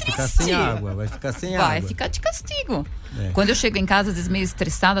muito triste. Vai ficar sem água. Vai ficar de castigo. Quando eu chego em casa, às vezes meio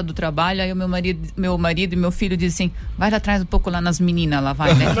estressada do trabalho, aí o meu marido e meu filho dizem assim, vai lá atrás um pouco lá nas meninas, lá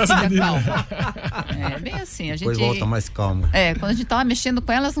vai, né? Fica calma. É bem assim, a gente... Depois volta mais calma. Quando a gente tava mexendo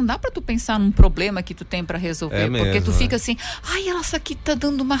com elas, não dá pra tu pensar num problema que tu tem pra resolver, porque tu fica assim, essa aqui tá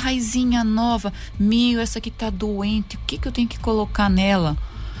dando uma raizinha nova, essa aqui tá doente, o que eu tenho que colocar nela?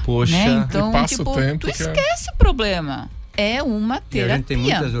 Poxa, né? Então, passa o tempo tu esquece o problema. É uma terapia. E a gente tem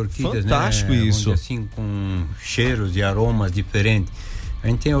muitas orquídeas, fantástico, né? Isso. Assim, com cheiros e aromas diferentes. A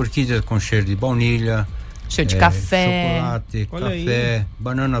gente tem orquídeas com cheiro de baunilha, cheiro de café, chocolate, café,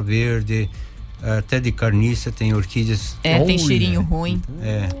 banana verde, até de carniça tem orquídeas. Tem cheirinho ruim.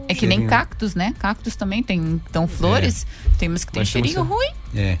 É que nem cactos, né? Cactos também dão flores. Temos que tem cheirinho ruim.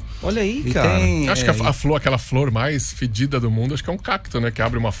 Olha aí, cara. Acho que a flor, aquela flor mais fedida do mundo, acho que é um cacto, né? Que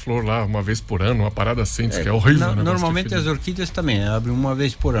abre uma flor lá uma vez por ano, uma parada assim, diz que é horrível. Normalmente as orquídeas também abrem uma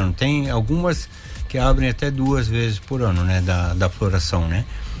vez por ano. Tem algumas que abrem até 2 vezes por ano, né? Da floração, né?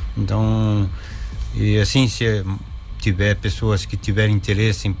 Então, e assim, se tiver pessoas que tiverem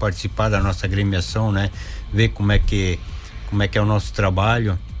interesse em participar da nossa agremiação, né? Ver como é que é o nosso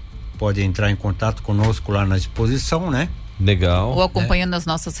trabalho, pode entrar em contato conosco lá na exposição, né? Legal. Ou acompanhando as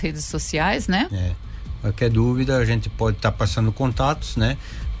nossas redes sociais, né? Qualquer dúvida, a gente pode estar passando contatos, né?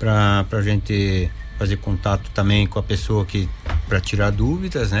 Pra gente fazer contato também com a pessoa para tirar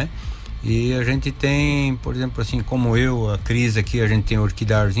dúvidas, né? E a gente tem, por exemplo, assim, como a Cris aqui, a gente tem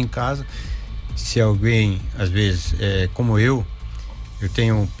orquidários em casa. Se alguém, às vezes, como eu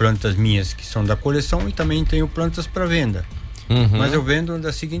tenho plantas minhas que são da coleção e também tenho plantas para venda. Mas eu vendo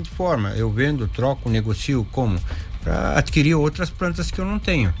da seguinte forma: eu vendo, troco, negocio para adquirir outras plantas que eu não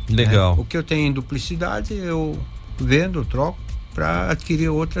tenho. Legal. Né? O que eu tenho em duplicidade, eu vendo, troco para adquirir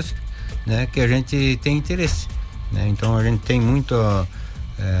outras, né, que a gente tem interesse. Né? Então a gente tem muito,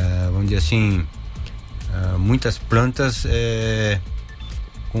 vamos dizer assim, muitas plantas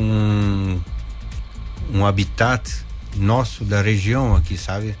com um habitat nosso da região aqui,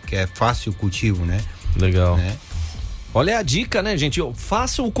 sabe? Que é fácil o cultivo, né? Legal. Né? Olha a dica, né, gente?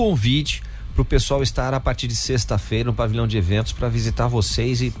 Façam o convite pro pessoal estar a partir de sexta-feira no pavilhão de eventos para visitar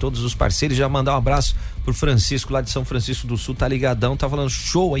vocês e todos os parceiros. Já mandar um abraço pro Francisco lá de São Francisco do Sul, tá ligadão, tá falando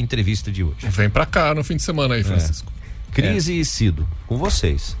show a entrevista de hoje. Vem pra cá no fim de semana aí, Francisco. Cris e Sido, com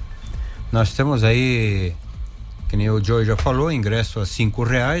vocês. Nós temos aí, que nem o Joey já falou, ingresso a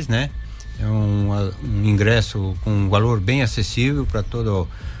R$5, né? É um ingresso com um valor bem acessível para toda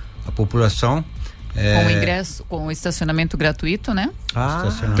a população. Com ingresso, com estacionamento gratuito, né?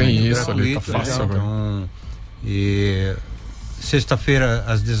 Tem isso ali, tá fácil agora. Então, sexta-feira,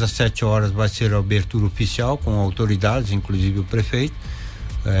 às 17 horas, vai ser a abertura oficial com autoridades, inclusive o prefeito.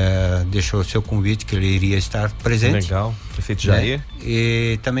 Deixou o seu convite que ele iria estar presente. Legal, prefeito Jair.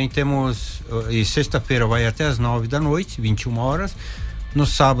 E também temos, sexta-feira vai até as 9 da noite, 21 horas. No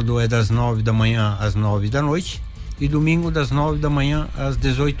sábado é das 9 da manhã às 9 da noite. E domingo das 9 da manhã às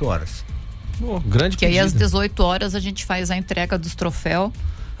 18 horas. Grande que pedido. Aí às 18 horas a gente faz a entrega dos troféus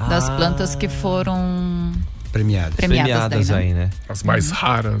das plantas que foram premiadas daí, aí, né? As mais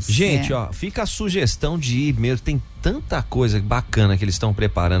raras. Gente, ó, fica a sugestão de ir mesmo. Tem tanta coisa bacana que eles estão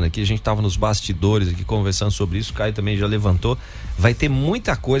preparando aqui. A gente tava nos bastidores aqui conversando sobre isso. O Caio também já levantou. Vai ter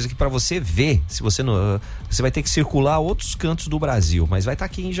muita coisa aqui para você ver. Se você não, você vai ter que circular outros cantos do Brasil, mas vai estar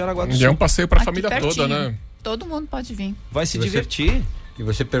aqui em Jaraguá do Sul. E é um passeio para a família pertinho. toda, né? Todo mundo pode vir. Vai se divertir. E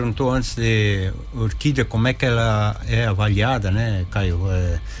você perguntou antes de orquídea, como é que ela é avaliada, né, Caio?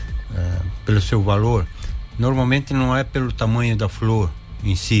 Pelo seu valor. Normalmente não é pelo tamanho da flor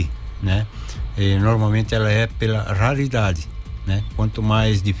em si, né? Normalmente ela é pela raridade, né? Quanto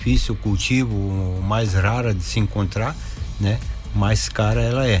mais difícil o cultivo, mais rara de se encontrar, né? Mais cara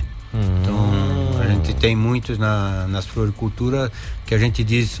ela é. Então a gente tem muitos nas floriculturas que a gente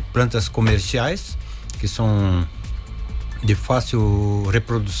diz plantas comerciais, que são de fácil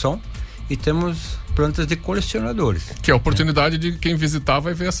reprodução, e temos plantas de colecionadores. Que é a oportunidade de quem visitar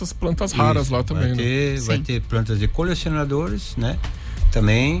vai ver essas plantas raras lá também. Vai ter plantas de colecionadores, né?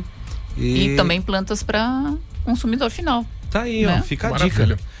 Também. E também plantas para consumidor final. Tá aí, né? Ó, fica a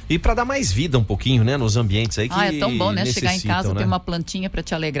dica. E para dar mais vida um pouquinho, né, nos ambientes aí que é tão bom, né? Chegar em casa, né? ter uma plantinha para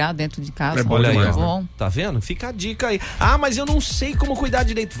te alegrar dentro de casa. Olha aí, bom. Tá vendo? Fica a dica aí. Mas eu não sei como cuidar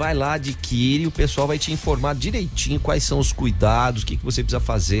direito. Vai lá, adquire, o pessoal vai te informar direitinho quais são os cuidados, o que você precisa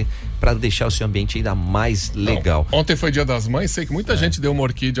fazer para deixar o seu ambiente ainda mais legal. Ontem foi Dia das Mães, sei que muita gente deu uma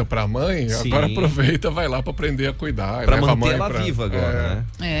orquídea pra mãe. Sim. Agora aproveita, vai lá para aprender a cuidar. Para manter ela viva agora,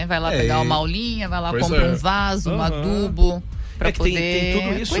 né? Vai lá pegar uma aulinha, vai lá comprar um vaso, um adubo, para poder tem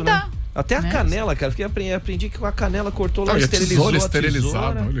tudo isso, cuidar. Né? Até a canela, cara, porque aprendi que com a canela cortou lá, esterilizou a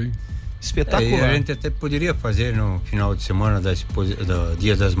esterilizada, olha aí. Espetacular. A gente até poderia fazer no final de semana do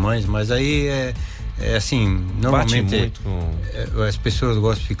Dia das Mães, mas aí é assim, normalmente as pessoas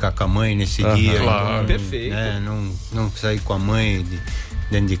gostam de ficar com a mãe nesse dia. Claro. Perfeito. Né, não sair com a mãe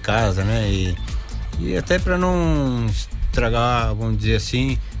dentro de casa, né? E até para não estragar, vamos dizer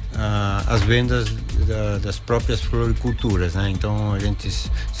assim, as vendas das próprias floriculturas, né? Então a gente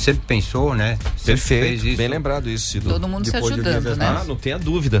sempre pensou, né? Perfeito, fez isso. Bem lembrado isso, Sido. Todo mundo se ajudando, né? Não tenha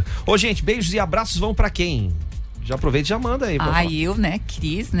dúvida. Ô, gente, beijos e abraços vão pra quem? Já aproveita e já manda aí. Eu, né?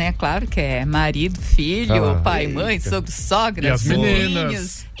 Cris, né? Claro que é marido, filho, pai, mãe, sogro, sogra, e as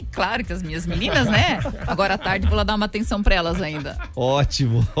meninas. E claro que as minhas meninas, né? Agora à tarde vou lá dar uma atenção pra elas ainda.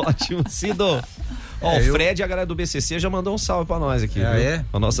 Ótimo, Sido. O Fred e a galera do BCC já mandou um salve pra nós aqui, viu?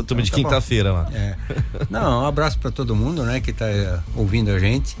 A nossa turma de quinta-feira lá. Não, um abraço pra todo mundo, né, que tá ouvindo a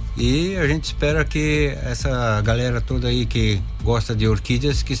gente, e a gente espera que essa galera toda aí que gosta de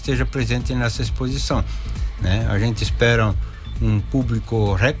orquídeas que esteja presente nessa exposição, né? A gente espera um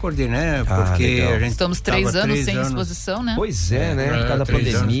público recorde, né? Porque legal. A gente estamos 3 anos sem exposição, né? Pois é, né?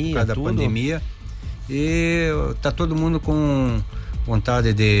 Cada pandemia, e tá todo mundo com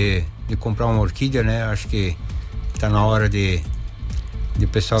vontade de comprar uma orquídea, né? Acho que tá na hora de o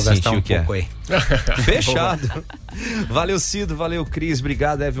pessoal gastar um pouco aí. Fechado. Valeu, Sido, valeu, Cris,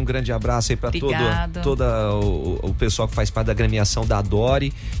 obrigado, Eve, um grande abraço aí pra todo o pessoal que faz parte da agremiação da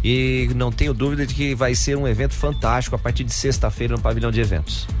ADORI, e não tenho dúvida de que vai ser um evento fantástico a partir de sexta-feira no pavilhão de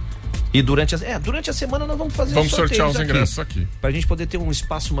eventos. E durante a semana nós vamos fazer sortear os ingressos aqui. Pra gente poder ter um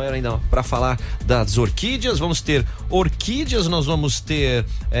espaço maior ainda para falar das orquídeas. Vamos ter orquídeas, nós vamos ter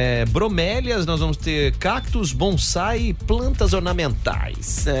bromélias, nós vamos ter cactos, bonsai e plantas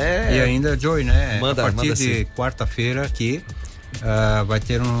ornamentais. E ainda, Joey, né? Manda, a partir de quarta-feira aqui, vai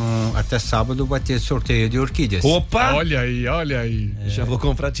ter até sábado vai ter sorteio de orquídeas. Opa! Olha aí. Já vou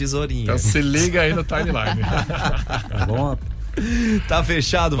comprar tesourinha. Então se liga aí no timeline. Tá bom? Tá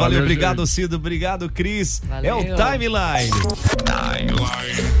fechado, valeu obrigado, Sido, obrigado, Cris. Valeu. É o Timeline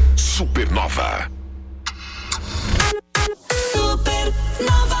Supernova.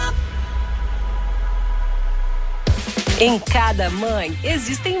 Em cada mãe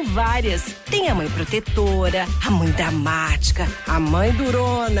existem várias. Tem a mãe protetora, a mãe dramática, a mãe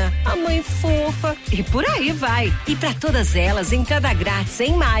durona, a mãe fofa e por aí vai. E para todas elas, entrada grátis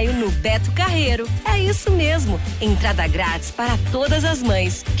em maio no Beto Carreiro. É isso mesmo, entrada grátis para todas as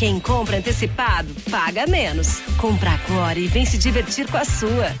mães. Quem compra antecipado, paga menos. Compra agora e vem se divertir com a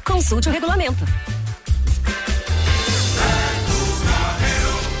sua. Consulte o regulamento.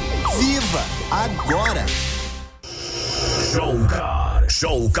 agora.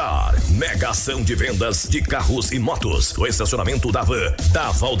 Showcar, mega ação de vendas de carros e motos. O estacionamento da Van,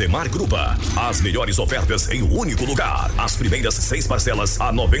 da Valdemar Grupa. As melhores ofertas em um único lugar. As primeiras 6 parcelas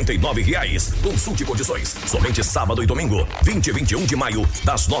a R$99. Consulte condições. Somente sábado e domingo, 20 e 21 de maio,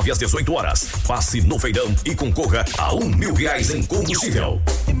 das 9 às 18 horas. Passe no feirão e concorra a R$1.000 em combustível.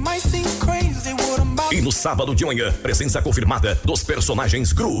 E no sábado de manhã, presença confirmada dos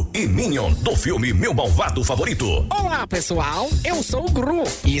personagens Gru e Minion do filme Meu Malvado Favorito. Olá, pessoal, eu sou o Gru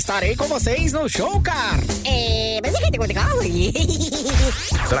e estarei com vocês no Showcar.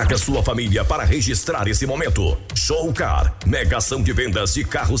 Traga sua família para registrar esse momento. Showcar, mega ação de vendas de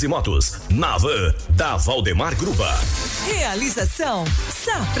carros e motos. Na Van, da Valdemar Grupa. Realização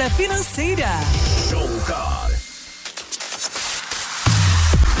Safra Financeira. Showcar.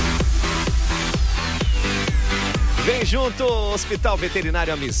 Vem junto, Hospital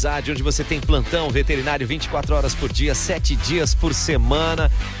Veterinário Amizade, onde você tem plantão veterinário 24 horas por dia, 7 dias por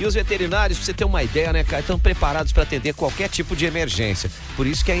semana. E os veterinários, pra você ter uma ideia, né, cara, estão preparados para atender qualquer tipo de emergência. Por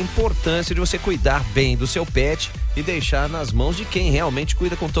isso que é a importância de você cuidar bem do seu pet e deixar nas mãos de quem realmente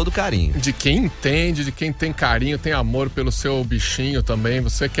cuida com todo carinho. De quem entende, de quem tem carinho, tem amor pelo seu bichinho também.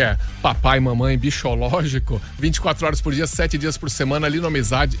 Você que é papai, mamãe, bichológico, 24 horas por dia, 7 dias por semana ali no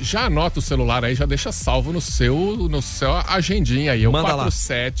Amizade. Já anota o celular aí, já deixa salvo no seu agendinha aí. É o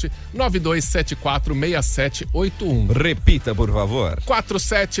 4792746781. Repita, por favor.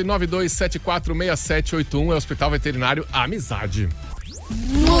 4792746781 é o Hospital Veterinário Amizade.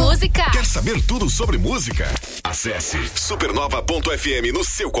 Música. Quer saber tudo sobre música? Acesse supernova.fm no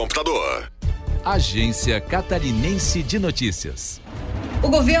seu computador. Agência Catarinense de Notícias. O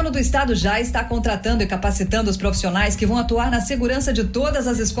governo do estado já está contratando e capacitando os profissionais que vão atuar na segurança de todas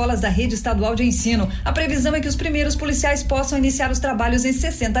as escolas da rede estadual de ensino. A previsão é que os primeiros policiais possam iniciar os trabalhos em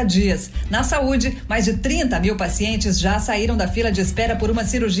 60 dias. Na saúde, mais de 30 mil pacientes já saíram da fila de espera por uma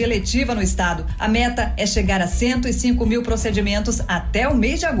cirurgia eletiva no estado. A meta é chegar a 105 mil procedimentos até o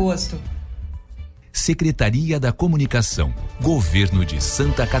mês de agosto. Secretaria da Comunicação, Governo de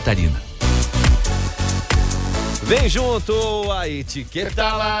Santa Catarina. Vem junto, a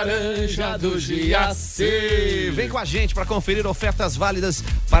etiqueta laranja do Giaci. Vem com a gente para conferir ofertas válidas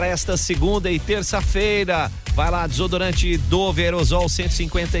para esta segunda e terça-feira. Vai lá, desodorante Dove Aerosol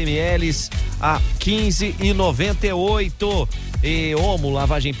 150 ml a R$ 15,98. E Omo,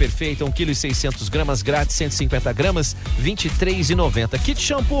 lavagem perfeita, 1,6 kg grátis, 150 gramas, R$ 23,90. Kit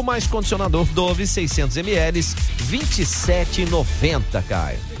shampoo mais condicionador Dove 600 ml, R$ 27,90,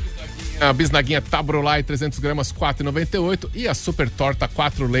 Caio. A bisnaguinha Tabrolai 300 gramas, R$ 4,98. E a super torta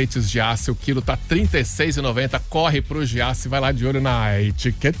 4 leites Giaci, o quilo tá R$ 36,90. Corre pro Giaci, vai lá de olho na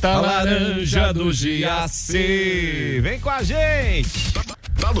etiqueta laranja do Giaci. Vem com a gente.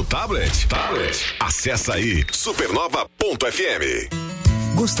 Tá no tablet? Acessa aí supernova.fm.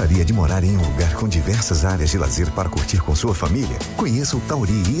 Gostaria de morar em um lugar com diversas áreas de lazer para curtir com sua família? Conheça o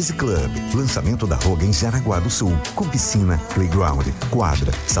Tauri Easy Club. Lançamento da Roga em Jaraguá do Sul. Com piscina, playground,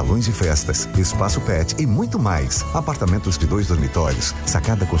 quadra, salões de festas, espaço pet e muito mais. Apartamentos de 2 dormitórios,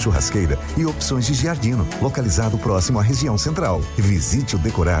 sacada com churrasqueira e opções de giardino. Localizado próximo à região central. Visite o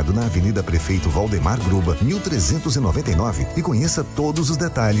decorado na Avenida Prefeito Valdemar Gruba, 1399 e conheça todos os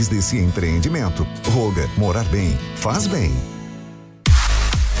detalhes desse empreendimento. Roga, morar bem, faz bem.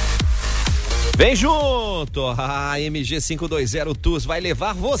 Vem junto! A MG 520 Tours vai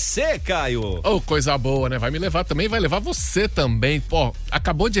levar você, Caio! Oh, coisa boa, né? Vai me levar também, vai levar você também. Pô,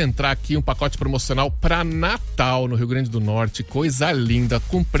 acabou de entrar aqui um pacote promocional pra Natal no Rio Grande do Norte. Coisa linda,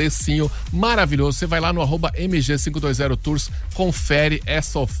 com precinho maravilhoso. Você vai lá no @MG 520 Tours, confere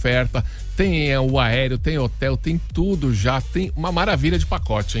essa oferta. Tem o aéreo, tem hotel, tem tudo já. Tem uma maravilha de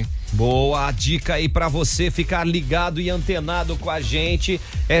pacote, hein? Boa, a dica aí pra você ficar ligado e antenado com a gente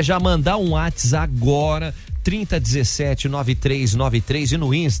é já mandar um WhatsApp agora, 3017-9393 e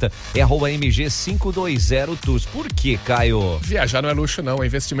no Insta é @MG 520 Tours. Por quê, Caio? Viajar não é luxo não, é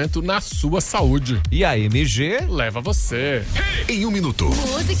investimento na sua saúde. E a MG leva você. Em 1 minuto.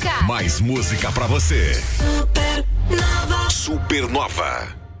 Música. Mais música pra você.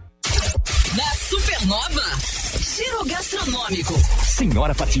 Supernova. Na Supernova, giro gastronômico.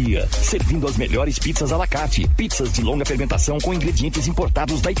 Senhora Fatia, servindo as melhores pizzas à la carte. Pizzas de longa fermentação com ingredientes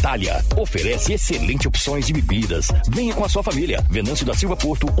importados da Itália. Oferece excelentes opções de bebidas. Venha com a sua família. Venâncio da Silva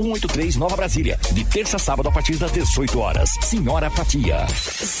Porto, 183 Nova Brasília. De terça a sábado a partir das 18 horas. Senhora Fatia.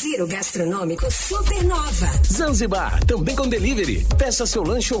 Giro gastronômico Supernova. Zanzibar, também com delivery. Peça seu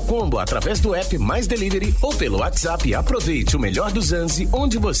lanche ou combo através do app Mais Delivery ou pelo WhatsApp e aproveite o melhor do Zanzi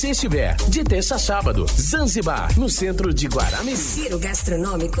onde você estiver. De terça a sábado, Zanzibar, no centro de Guaramirim. Giro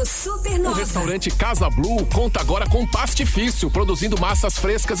gastronômico Supernova. O restaurante Casa Blue conta agora com pastifício, produzindo massas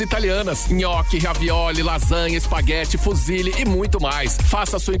frescas italianas, nhoque, ravioli, lasanha, espaguete, fusilli e muito mais.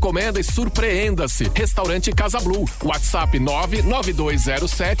 Faça sua encomenda e surpreenda-se. Restaurante Casa Blue. WhatsApp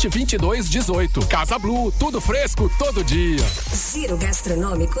 99207-2218. Casa Blue, tudo fresco todo dia. Giro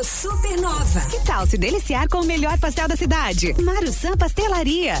gastronômico Supernova. Que tal se deliciar com o melhor pastel da cidade? Marusan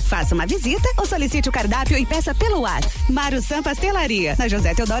Pastelaria. Faça uma visita ou solicite o cardápio e peça pelo WhatsApp. Marusan Pastelaria, na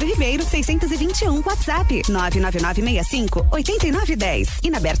José Teodoro Ribeiro, 621, WhatsApp 99965-8910 e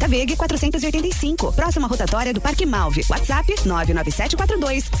na Berta Veg 485, próxima rotatória do Parque Malve. WhatsApp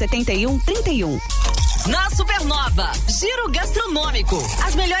 99742-7131. Na Supernova, Giro Gastronômico.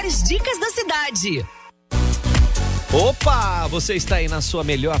 As melhores dicas da cidade. Opa, você está aí na sua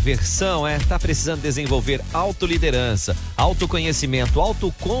melhor versão, Tá precisando desenvolver autoliderança, autoconhecimento,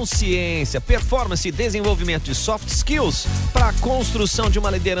 autoconsciência, performance e desenvolvimento de soft skills para a construção de uma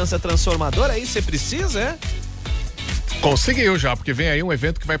liderança transformadora? Aí você precisa, Conseguiu já, porque vem aí um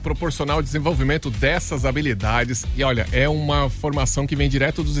evento que vai proporcionar o desenvolvimento dessas habilidades. E olha, é uma formação que vem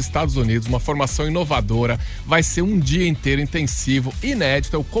direto dos Estados Unidos, uma formação inovadora. Vai ser um dia inteiro intensivo,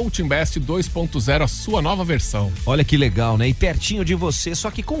 inédito. É o Coaching Best 2.0, a sua nova versão. Olha que legal, né? E pertinho de você, só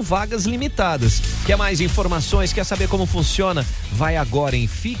que com vagas limitadas. Quer mais informações? Quer saber como funciona? Vai agora em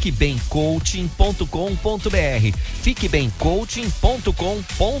fiquebemcoaching.com.br.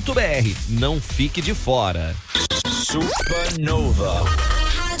 fiquebemcoaching.com.br. Não fique de fora. Supernova.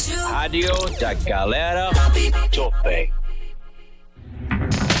 Rádio da galera top.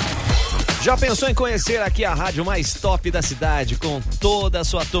 Já pensou em conhecer aqui a rádio mais top da cidade, com toda a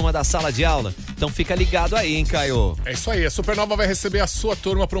sua turma da sala de aula? Então fica ligado aí, hein, Caio? É isso aí, a Supernova vai receber a sua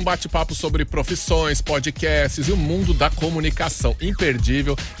turma para um bate-papo sobre profissões, podcasts e o mundo da comunicação.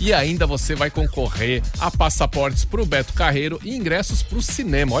 Imperdível. E ainda você vai concorrer a passaportes pro Beto Carreiro e ingressos pro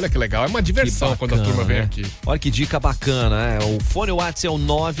cinema. Olha que legal, é uma diversão bacana, quando a turma vem aqui. Olha que dica bacana, O fone WhatsApp é o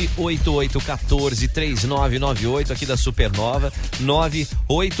 988143998 aqui da Supernova,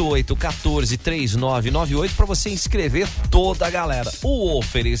 988143998 para você inscrever toda a galera. O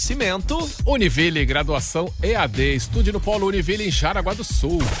oferecimento Univille, graduação EAD, estude no Polo Univille em Jaraguá do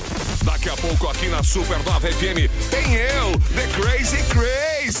Sul. Daqui a pouco aqui na Supernova FM tem eu, The Crazy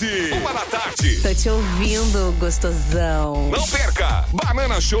Crazy. 1h. Tô te ouvindo, gostosão. Não perca,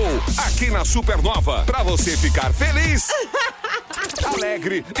 Banana Show aqui na Supernova, pra você ficar feliz,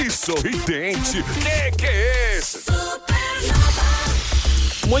 alegre e sorridente. Que é esse?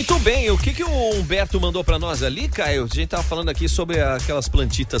 Muito bem, o que o Humberto mandou pra nós ali, Caio? A gente tava falando aqui sobre aquelas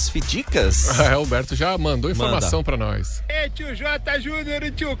plantitas fidicas. O Humberto já mandou informação pra nós. Tio J Júnior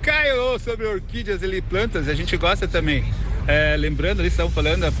e tio Caio, sobre orquídeas e plantas, a gente gosta também. Lembrando, eles estavam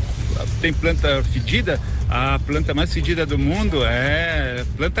falando, tem planta fedida, a planta mais fedida do mundo é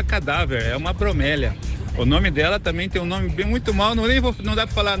planta cadáver, é uma bromélia. O nome dela também tem um nome bem muito mal, não dá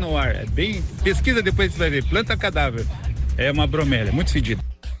pra falar no ar. Pesquisa depois você vai ver, planta cadáver. É uma bromélia, muito fedida.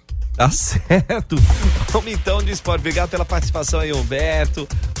 Tá certo. Vamos então de esporte. Obrigado pela participação aí, Humberto.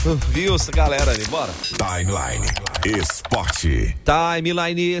 Viu essa galera ali? Bora. Timeline Esporte.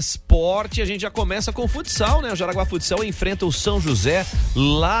 Timeline Esporte. A gente já começa com o futsal, né? O Jaraguá Futsal enfrenta o São José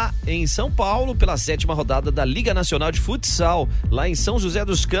lá em São Paulo pela 7ª rodada da Liga Nacional de Futsal, lá em São José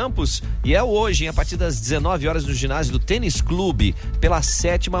dos Campos. E é hoje, a partir das 19 horas no ginásio do Tênis Clube, pela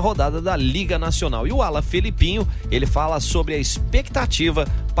 7ª rodada da Liga Nacional. E o Ala Felipinho, ele fala sobre a expectativa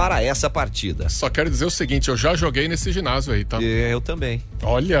para essa partida. Só quero dizer o seguinte, eu já joguei nesse ginásio aí, tá? Eu também.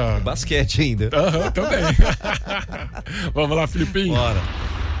 Olha. Basquete ainda. Também. Vamos lá, Filipinho. Bora.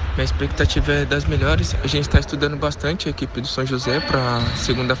 Minha expectativa é das melhores. A gente está estudando bastante a equipe do São José para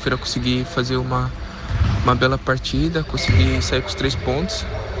segunda-feira conseguir fazer uma bela partida, conseguir sair com os 3 pontos.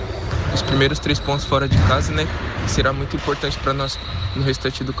 Os primeiros 3 pontos fora de casa, né? Será muito importante para nós no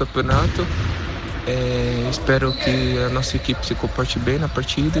restante do campeonato. Espero que a nossa equipe se comporte bem na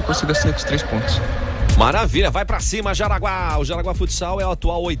partida e consiga sair com os 3 pontos. Maravilha, vai pra cima, Jaraguá. O Jaraguá Futsal é o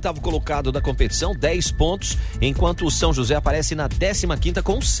atual 8º colocado da competição, 10 pontos, enquanto o São José aparece na 15ª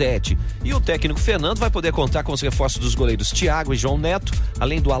com 7. E o técnico Fernando vai poder contar com os reforços dos goleiros Thiago e João Neto,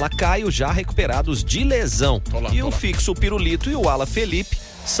 além do ala Caio, já recuperados de lesão. O fixo Pirulito e o ala Felipe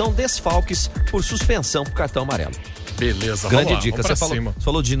são desfalques por suspensão por cartão amarelo. Beleza, grande vamos lá, dica. Você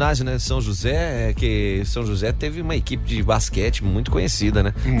falou de ginásio, né, de São José, que São José teve uma equipe de basquete muito conhecida,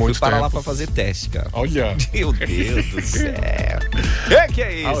 né? Muito Fui parar tempo lá pra fazer teste, cara. Olha. Meu Deus do céu. Que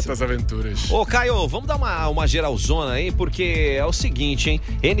é isso? Altas aventuras. Ô, Caio, vamos dar uma geralzona aí, porque é o seguinte, hein?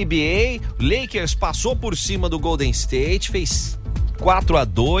 NBA, Lakers passou por cima do Golden State, fez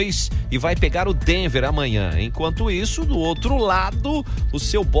 4-2 e vai pegar o Denver amanhã. Enquanto isso, do outro lado, o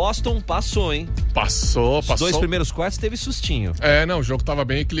seu Boston passou, hein? Passou. Os 2 primeiros quartos teve sustinho. O jogo tava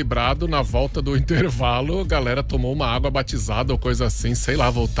bem equilibrado. Na volta do intervalo, a galera tomou uma água batizada ou coisa assim, sei lá,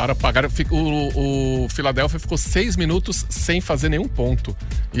 voltaram a pagar. O Philadelphia ficou 6 minutos sem fazer nenhum ponto.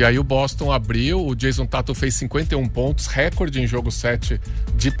 E aí o Boston abriu, o Jason Tatum fez 51 pontos, recorde em jogo 7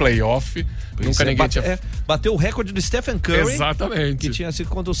 de playoff. Nunca ninguém tinha... Bateu o recorde do Stephen Curry. Exatamente. Que tinha sido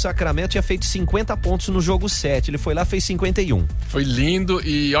contra o Sacramento, tinha feito 50 pontos no jogo 7. Ele foi lá, fez 51. Foi lindo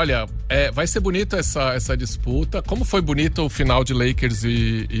e olha, vai ser bonito essa disputa. Como foi bonito o final de Lakers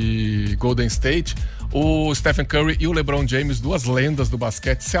e Golden State, o Stephen Curry e o LeBron James, 2 lendas do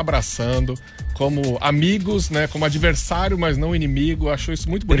basquete, se abraçando como amigos, né? Como adversário, mas não inimigo. Acho isso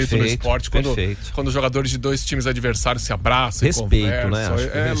muito bonito no esporte. Quando os jogadores de 2 times adversários se abraçam e conversam. Né? Acho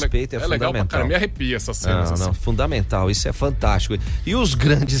que o respeito é fundamental. Legal pra cara, me arrepia essas cenas. Não, fundamental, isso é fantástico. E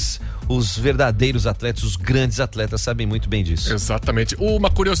os verdadeiros atletas, os grandes atletas sabem muito bem disso. Exatamente. Uma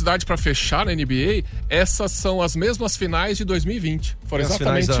curiosidade pra fechar na NBA, essas são as mesmas finais de 2020. Foram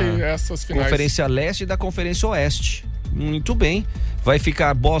exatamente essas finais. Conferência Leste e da Conferência Oeste. Muito bem. Vai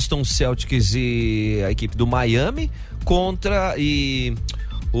ficar Boston Celtics e a equipe do Miami contra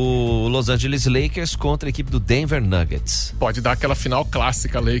o Los Angeles Lakers contra a equipe do Denver Nuggets. Pode dar aquela final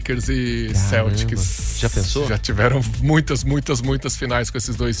clássica, Lakers e Celtics. Já pensou? Já tiveram muitas finais com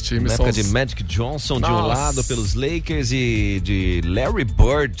esses 2 times. Na época de Magic Johnson de um lado pelos Lakers e de Larry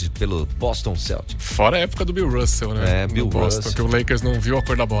Bird pelo Boston Celtics. Fora a época do Bill Russell, né? Bill Russell. Que o Lakers não viu a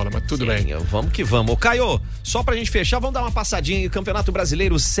cor da bola, mas tudo bem. Vamos que vamos. Ô, Caio, só pra gente fechar, vamos dar uma passadinha em Campeonato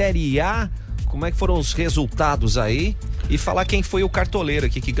Brasileiro Série A. Como é que foram os resultados aí? E falar quem foi o cartoleiro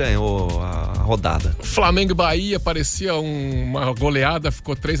aqui que ganhou a rodada. Flamengo e Bahia, parecia uma goleada,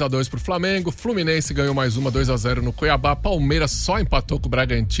 ficou 3-2 pro Flamengo. Fluminense ganhou mais uma, 2-0 no Cuiabá. Palmeiras só empatou com o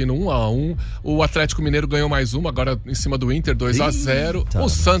Bragantino, 1-1. O Atlético Mineiro ganhou mais uma, agora em cima do Inter, 2-0. O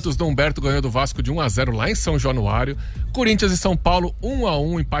Santos do Humberto ganhou do Vasco de 1-0 lá em São Januário. Corinthians e São Paulo,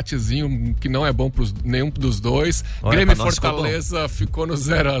 1-1, empatezinho que não é bom para nenhum dos dois. Grêmio e Fortaleza ficou no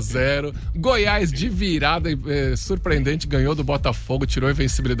 0-0. Goiás de virada surpreendente ganhou do Botafogo, tirou a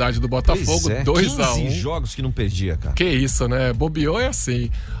invencibilidade do Botafogo, 2-1. 15 jogos que não perdia, cara. Que isso, né? Bobeou é assim.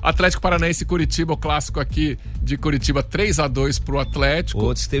 Atlético Paranaense e Curitiba, o clássico aqui de Curitiba, 3-2 pro Atlético.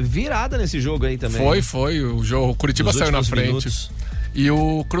 Outros teve virada nesse jogo aí também. Foi. O Curitiba saiu na frente. Minutos. E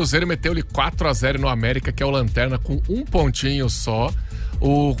o Cruzeiro meteu-lhe 4-0 no América, que é o lanterna, com 1 pontinho só.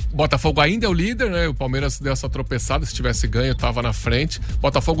 O Botafogo ainda é o líder, né? O Palmeiras deu essa tropeçada, se tivesse ganho, tava na frente.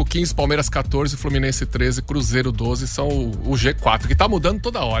 Botafogo 15, Palmeiras 14, Fluminense 13, Cruzeiro 12, são o G4, que tá mudando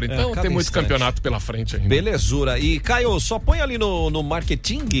toda hora. Então tem muito campeonato pela frente ainda. Belezura. E, Caio, só põe ali no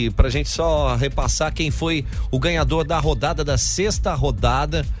marketing pra gente só repassar quem foi o ganhador da rodada, da 6ª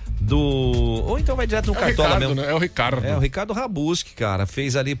rodada ou então vai direto no Cartola mesmo. Né? É o Ricardo. É o Ricardo Rabuski, cara.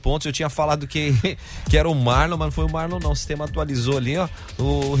 Fez ali pontos. Eu tinha falado que era o Marlon, mas não foi o Marlon, não. O sistema atualizou ali, ó.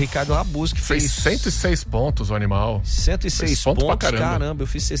 O Ricardo Rabuski fez 106 pontos, o animal. 106 pontos, caramba. Eu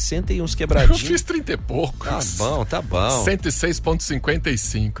fiz 61 quebradinhos. Eu fiz 30 e poucos. Tá bom.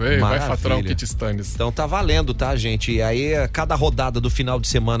 106,55. Vai faturar um kit Stannis. Então tá valendo, tá, gente? E aí, cada rodada do final de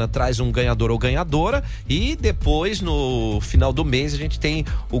semana traz um ganhador ou ganhadora. E depois, no final do mês, a gente tem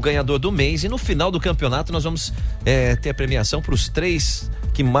o ganhador do mês, e no final do campeonato nós vamos ter a premiação para os 3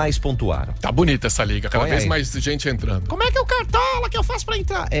 que mais pontuaram. Tá bonita essa liga, cada vez mais gente entrando. Como é que é o Cartola que eu faço para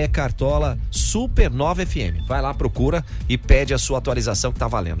entrar? É Cartola Supernova FM. Vai lá, procura e pede a sua atualização que tá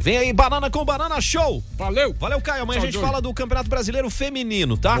valendo. Vem aí, Banana com Banana Show! Valeu, Caio. Amanhã a gente fala do Campeonato Brasileiro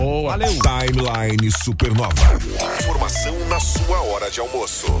Feminino, tá? Boa. Valeu. Timeline Supernova. Informação na sua hora de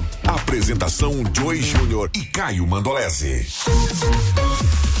almoço. Apresentação Joey Júnior e Caio Mandolesi.